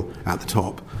people at the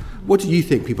top. What do you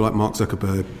think people like Mark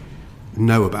Zuckerberg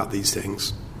know about these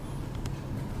things?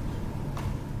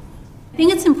 I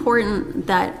think it's important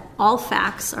that all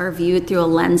facts are viewed through a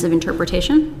lens of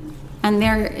interpretation. And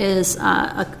there is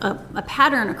a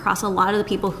pattern across a lot of the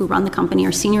people who run the company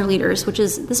or senior leaders, which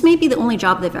is this may be the only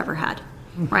job they've ever had.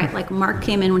 Right, Mark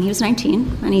came in when he was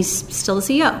 19, and he's still the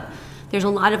CEO. there's a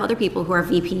lot of other people who are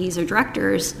VPs or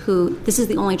directors who this is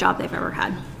the only job they've ever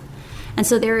had. And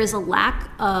so there is a lack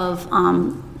of,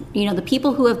 the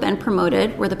people who have been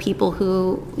promoted were the people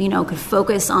who, could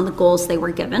focus on the goals they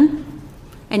were given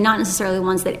and not necessarily the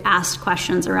ones that asked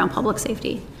questions around public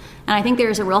safety. And I think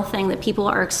there's a real thing that people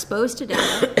are exposed to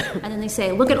data and then they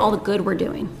say, look at all the good we're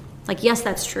doing. Like, yes,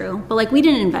 that's true, but we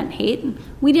didn't invent hate.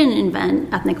 We didn't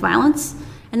invent ethnic violence.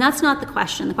 And that's not the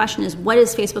question. The question is, what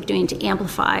is Facebook doing to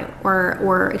amplify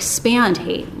or expand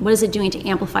hate? What is it doing to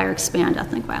amplify or expand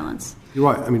ethnic violence? You're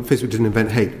right. I mean, Facebook didn't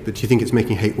invent hate, but do you think it's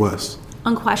making hate worse?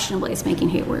 Unquestionably, it's making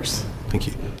hate worse. Thank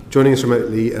you. Joining us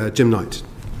remotely, Jim Knight.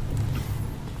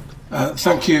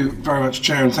 Thank you very much,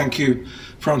 Chair, and thank you,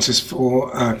 Francis, for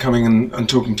coming and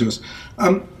talking to us.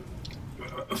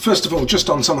 First of all, just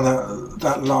on some of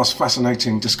that last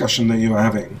fascinating discussion that you were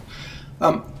having,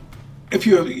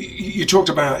 you talked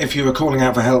about if you were calling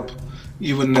out for help,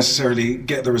 you wouldn't necessarily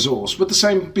get the resource. Would the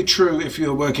same be true if you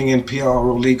were working in PR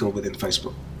or legal within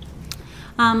Facebook?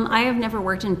 I have never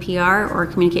worked in PR or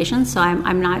communications, so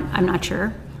I'm not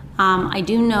sure. I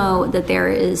do know that there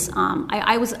is.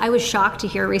 I was shocked to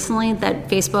hear recently that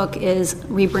Facebook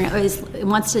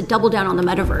wants to double down on the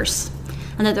metaverse,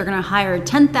 and that they're going to hire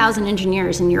 10,000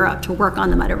 engineers in Europe to work on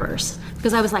the metaverse.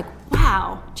 Because I was like,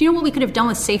 wow, do you know what we could have done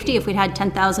with safety if we'd had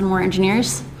 10,000 more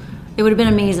engineers? It would have been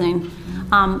amazing.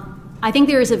 I think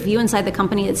there is a view inside the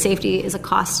company that safety is a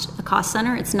cost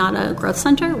center. It's not a growth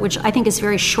center, which I think is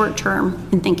very short term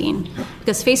in thinking.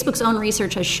 Because Facebook's own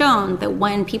research has shown that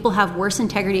when people have worse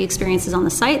integrity experiences on the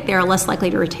site, they are less likely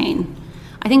to retain.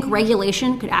 I think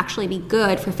regulation could actually be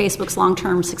good for Facebook's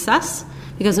long-term success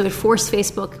because it would force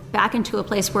Facebook back into a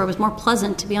place where it was more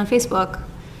pleasant to be on Facebook,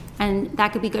 and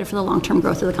that could be good for the long-term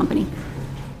growth of the company.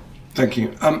 Thank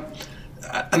you.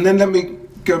 And then let me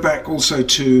go back also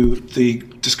to the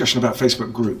discussion about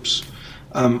Facebook groups,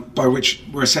 by which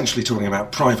we're essentially talking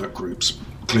about private groups,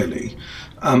 clearly.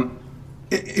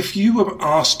 If you were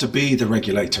asked to be the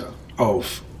regulator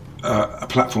of a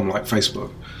platform like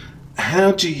Facebook,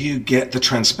 how do you get the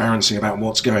transparency about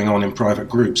what's going on in private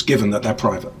groups, given that they're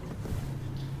private?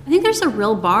 I think there's a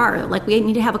real bar. We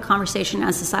need to have a conversation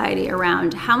as society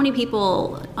around how many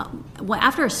people,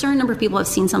 after a certain number of people have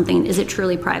seen something, is it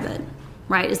truly private,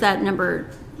 right? Is that number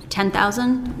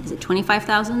 10,000? Is it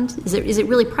 25,000? Is it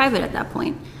really private at that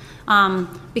point?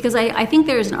 Because I think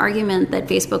there's an argument that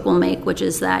Facebook will make, which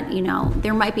is that,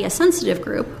 there might be a sensitive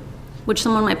group, which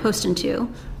someone might post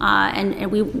into,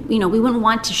 and we wouldn't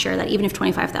want to share that even if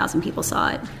 25,000 people saw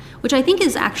it, which I think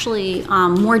is actually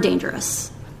more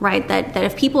dangerous. Right, that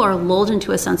if people are lulled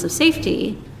into a sense of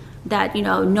safety, that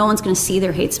no one's going to see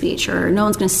their hate speech, or no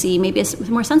one's going to see maybe a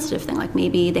more sensitive thing, like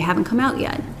maybe they haven't come out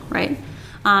yet, right?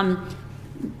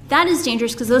 That is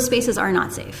dangerous because those spaces are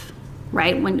not safe,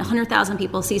 right? When 100,000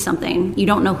 people see something, you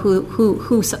don't know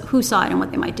who saw it and what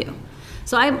they might do.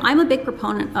 So I'm a big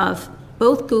proponent of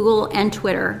both Google and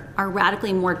Twitter are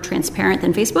radically more transparent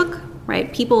than Facebook,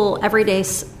 right? People every day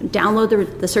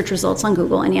download the search results on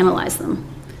Google and analyze them.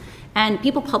 And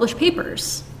people publish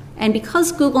papers. And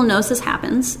because Google knows this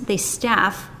happens, they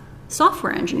staff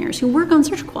software engineers who work on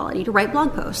search quality to write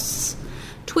blog posts.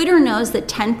 Twitter knows that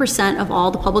 10% of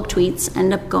all the public tweets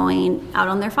end up going out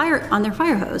on their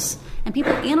fire hose. And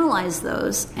people analyze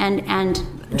those and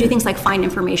do things like find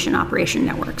information operation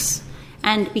networks.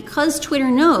 And because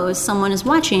Twitter knows someone is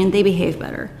watching, they behave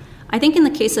better. I think in the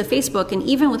case of Facebook, and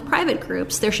even with private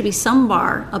groups, there should be some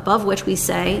bar above which we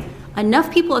say,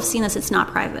 enough people have seen this, it's not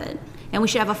private. And we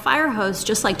should have a fire hose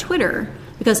just like Twitter,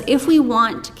 because if we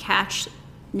want to catch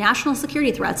national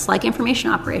security threats like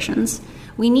information operations,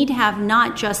 we need to have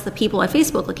not just the people at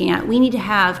Facebook looking at it, we need to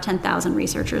have 10,000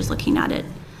 researchers looking at it.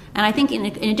 And I think in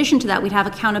addition to that, we'd have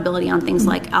accountability on things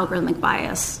like algorithmic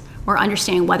bias or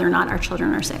understanding whether or not our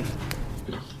children are safe.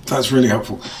 That's really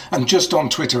helpful. And just on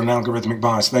Twitter and algorithmic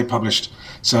bias, they published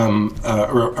a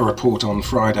report on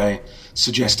Friday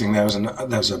suggesting there was an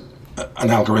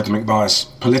algorithmic bias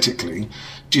politically.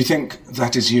 Do you think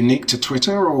that is unique to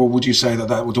Twitter, or would you say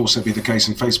that would also be the case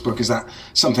in Facebook? Is that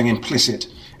something implicit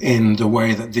in the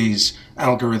way that these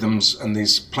algorithms and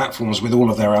these platforms with all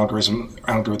of their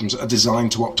algorithms are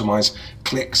designed to optimize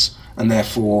clicks, and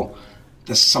therefore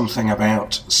there's something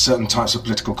about certain types of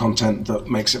political content that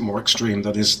makes it more extreme,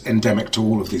 that is endemic to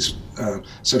all of these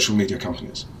social media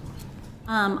companies?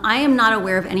 I am not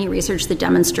aware of any research that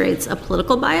demonstrates a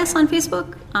political bias on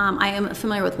Facebook. I am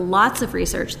familiar with lots of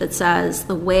research that says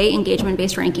the way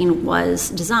engagement-based ranking was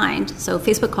designed, so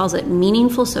Facebook calls it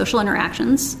meaningful social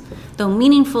interactions, though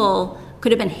meaningful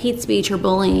could have been hate speech or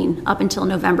bullying up until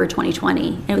November 2020,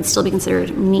 and it would still be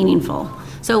considered meaningful.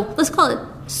 So let's call it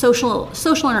social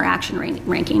interaction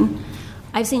ranking.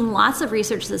 I've seen lots of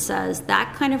research that says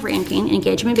that kind of ranking,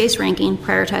 engagement-based ranking,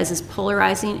 prioritizes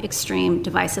polarizing, extreme,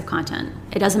 divisive content.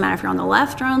 It doesn't matter if you're on the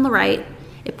left or on the right.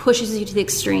 It pushes you to the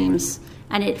extremes,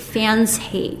 and it fans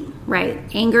hate, right?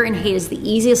 Anger and hate is the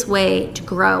easiest way to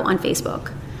grow on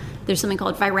Facebook. There's something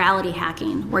called virality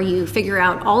hacking, where you figure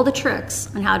out all the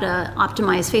tricks on how to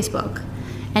optimize Facebook.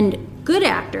 And good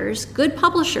actors, good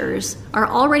publishers, are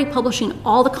already publishing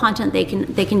all the content they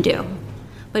can do.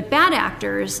 But bad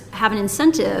actors have an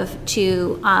incentive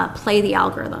to play the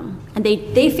algorithm, and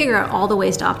they figure out all the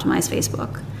ways to optimize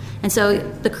Facebook. And so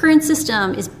the current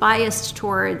system is biased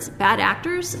towards bad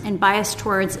actors and biased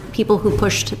towards people who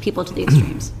push people to the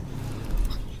extremes.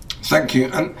 Thank you.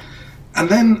 And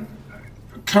then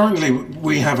currently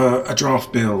we have a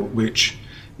draft bill which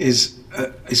is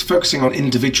focusing on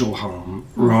individual harm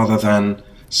rather than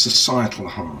societal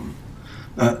harm.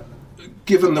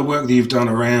 Given the work that you've done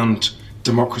around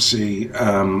democracy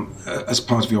as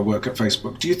part of your work at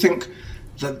Facebook, do you think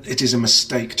that it is a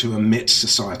mistake to omit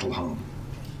societal harm?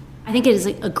 I think it is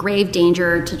a grave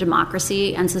danger to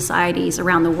democracy and societies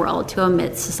around the world to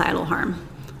omit societal harm.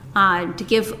 To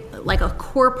give like a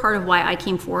core part of why I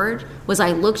came forward was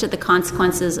I looked at the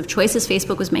consequences of choices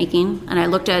Facebook was making, and I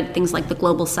looked at things like the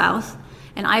global south.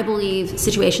 And I believe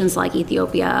situations like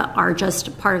Ethiopia are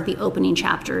just part of the opening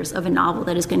chapters of a novel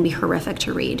that is going to be horrific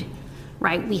to read,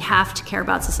 right? We have to care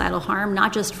about societal harm,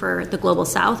 not just for the global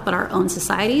south, but our own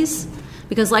societies.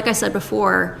 Because like I said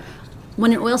before,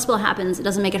 when an oil spill happens, it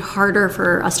doesn't make it harder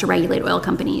for us to regulate oil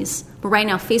companies. But right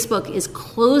now, Facebook is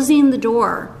closing the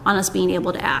door on us being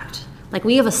able to act. Like,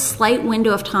 we have a slight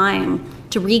window of time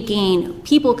to regain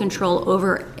people control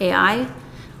over AI.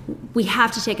 We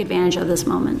have to take advantage of this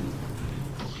moment.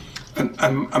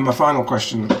 And my final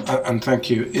question, and thank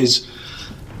you, is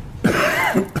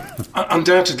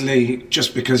undoubtedly,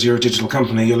 just because you're a digital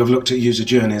company, you'll have looked at user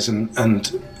journeys and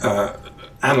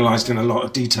analysed in a lot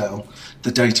of detail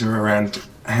the data around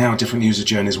how different user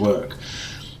journeys work.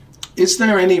 Is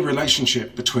there any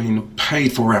relationship between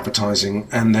paid for advertising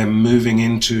and then moving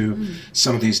into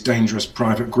some of these dangerous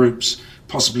private groups,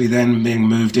 possibly then being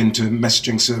moved into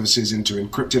messaging services, into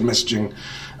encrypted messaging?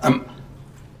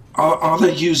 Are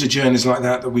there user journeys like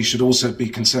that we should also be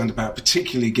concerned about,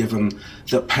 particularly given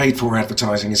that paid for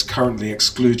advertising is currently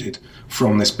excluded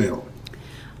from this bill?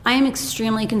 I am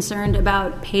extremely concerned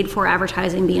about paid-for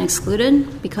advertising being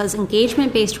excluded because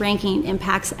engagement-based ranking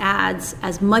impacts ads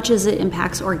as much as it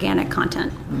impacts organic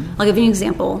content. I'll give you an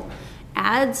example.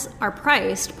 Ads are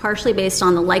priced partially based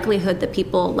on the likelihood that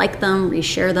people like them,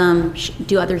 reshare them,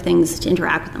 do other things to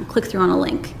interact with them, click through on a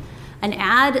link. An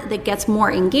ad that gets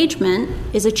more engagement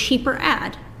is a cheaper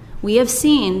ad. We have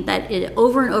seen that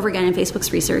over and over again in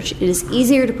Facebook's research, it is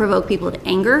easier to provoke people to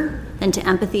anger than to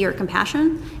empathy or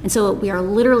compassion. And so we are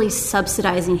literally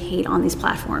subsidizing hate on these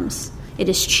platforms. It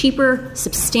is cheaper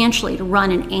substantially to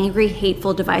run an angry,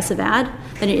 hateful, divisive ad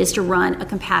than it is to run a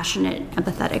compassionate,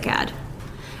 empathetic ad.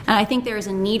 And I think there is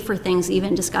a need for things,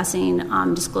 even discussing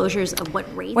disclosures of what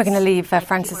rates. We're going to leave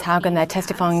Frances Haugen there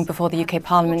testifying before the UK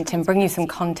Parliament and bring you some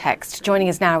context. Joining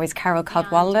us now is Carol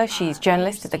Cadwalder. She's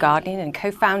journalist at The Guardian and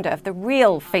co-founder of the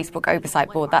Real Facebook Oversight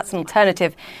Board. That's an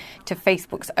alternative to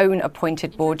Facebook's own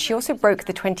appointed board. She also broke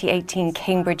the 2018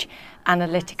 Cambridge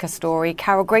Analytica story.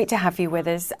 Carol, great to have you with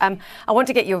us. I want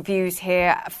to get your views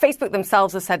here. Facebook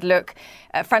themselves have said, look,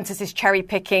 Frances is cherry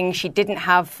picking. She didn't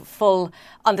have full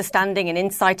understanding and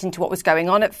insight into what was going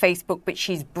on at Facebook, but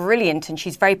she's brilliant and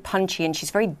she's very punchy and she's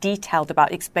very detailed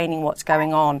about explaining what's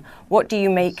going on. What do you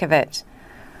make of it?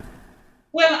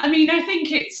 Well, I mean, I think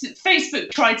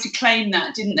Facebook tried to claim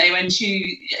that, didn't they, when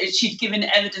she'd given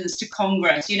evidence to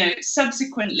Congress. You know,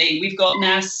 subsequently, we've got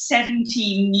now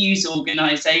 17 news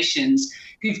organisations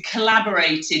who've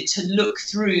collaborated to look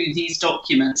through these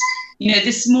documents. You know,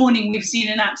 this morning we've seen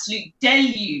an absolute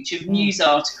deluge of news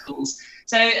articles.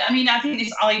 So, I mean, I think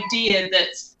this idea that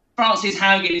Frances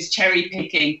Haugen is cherry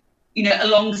picking, you know,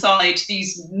 alongside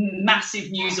these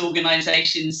massive news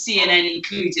organisations, CNN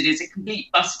included, is a complete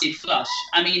busted flush.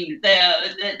 I mean,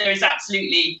 there is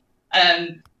absolutely,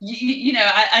 I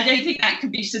don't think that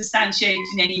could be substantiated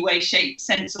in any way, shape,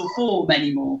 sense or form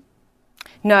anymore.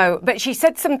 No, but she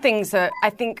said some things that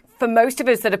I think for most of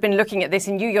us that have been looking at this,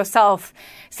 and you yourself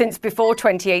since before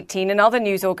 2018 and other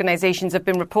news organisations have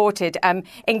been reported,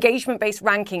 engagement-based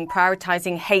ranking,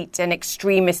 prioritising hate and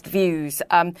extremist views,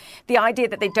 the idea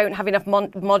that they don't have enough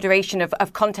moderation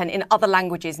of content in other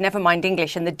languages, never mind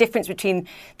English, and the difference between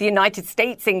the United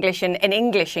States English and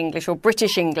English or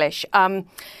British English.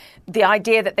 The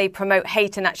idea that they promote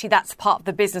hate and actually that's part of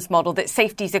the business model, that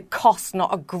safety is a cost,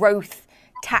 not a growth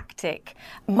tactic.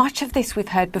 Much of this we've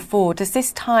heard before. Does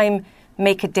this time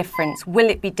make a difference? Will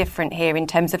it be different here in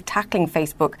terms of tackling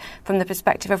Facebook from the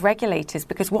perspective of regulators?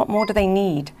 Because what more do they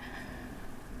need?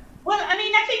 Well, I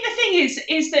mean, I think the thing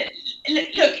is that,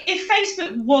 look, if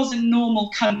Facebook was a normal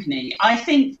company, I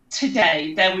think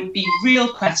today there would be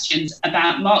real questions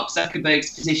about Mark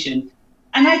Zuckerberg's position.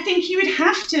 And I think he would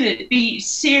have to be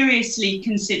seriously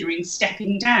considering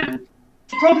stepping down.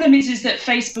 The problem is that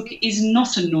Facebook is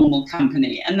not a normal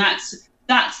company, and that's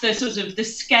the sort of the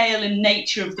scale and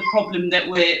nature of the problem that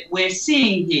we're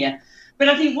seeing here. But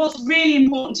I think what's really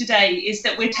important today is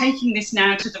that we're taking this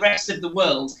now to the rest of the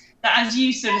world. That, as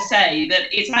you sort of say, that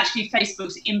it's actually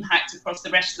Facebook's impact across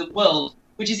the rest of the world,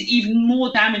 which is even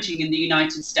more damaging in the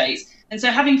United States. And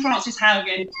so having Frances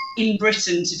Haugen in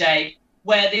Britain today,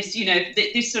 where this,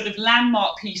 this sort of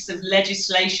landmark piece of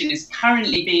legislation is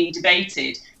currently being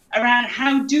debated around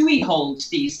how do we hold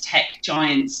these tech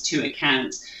giants to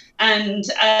account. And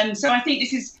so I think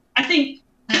it's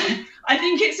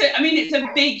a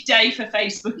big day for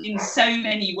Facebook in so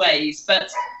many ways,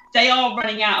 but they are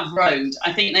running out of road.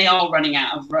 I think they are running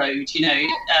out of road,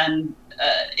 and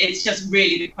it's just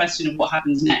really the question of what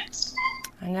happens next.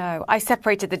 I know. I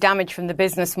separated the damage from the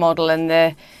business model and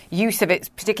the use of it,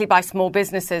 particularly by small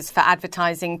businesses for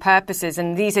advertising purposes.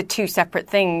 And these are two separate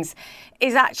things.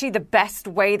 Is actually the best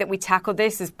way that we tackle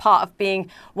this as part of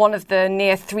being one of the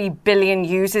near 3 billion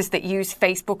users that use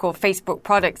Facebook or Facebook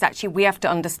products? Actually, we have to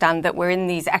understand that we're in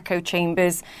these echo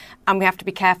chambers and we have to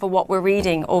be careful what we're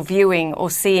reading or viewing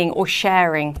or seeing or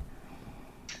sharing.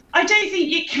 I don't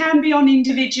think it can be on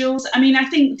individuals. I mean, I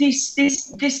think this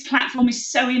platform is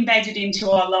so embedded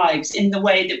into our lives in the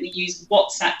way that we use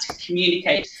WhatsApp to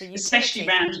communicate, especially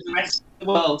around the rest of the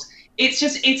world.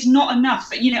 It's not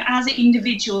enough. As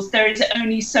individuals, there is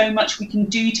only so much we can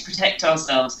do to protect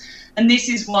ourselves. And this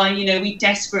is why, we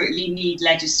desperately need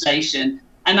legislation.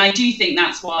 And I do think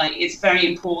that's why it's very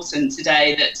important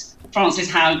today that Frances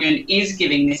Haugen is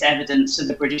giving this evidence to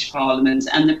the British Parliament,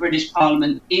 and the British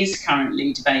Parliament is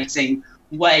currently debating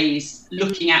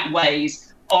looking at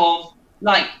ways of,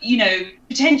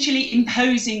 potentially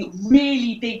imposing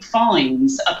really big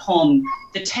fines upon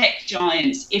the tech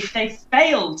giants if they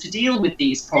fail to deal with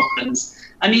these problems.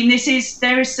 I mean,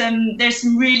 there's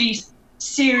some really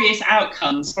serious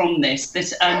outcomes from this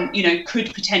that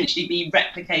could potentially be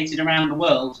replicated around the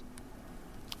world.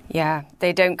 Yeah,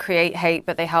 they don't create hate,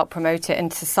 but they help promote it,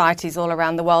 and societies all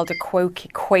around the world are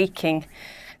quaking.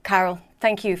 Carol,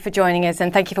 thank you for joining us,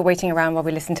 and thank you for waiting around while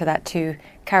we listen to that too.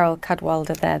 Carol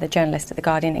Cadwalder there, the journalist at The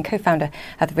Guardian and co-founder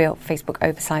of the Real Facebook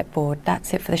Oversight Board.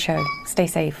 That's it for the show. Stay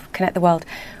safe. Connect the World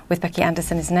with Becky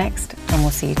Anderson is next, and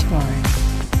we'll see you tomorrow.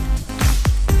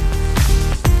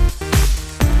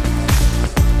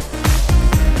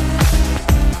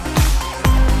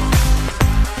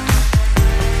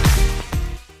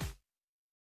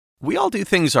 We all do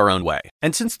things our own way.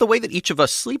 And since the way that each of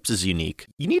us sleeps is unique,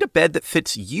 you need a bed that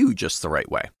fits you just the right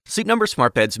way. Sleep Number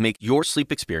smart beds make your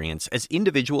sleep experience as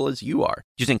individual as you are,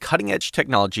 using cutting-edge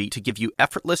technology to give you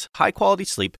effortless, high-quality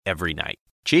sleep every night.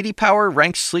 J.D. Power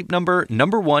ranks Sleep Number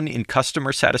 #1 in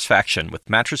customer satisfaction with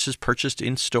mattresses purchased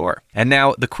in-store. And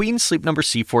now, the Queen Sleep Number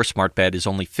C4 smart bed is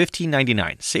only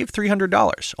 $1,599. Save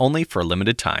 $300, only for a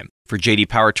limited time. For J.D.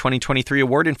 Power 2023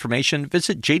 award information,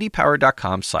 visit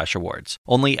jdpower.com/awards.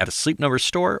 Only at a Sleep Number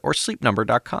store or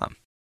sleepnumber.com.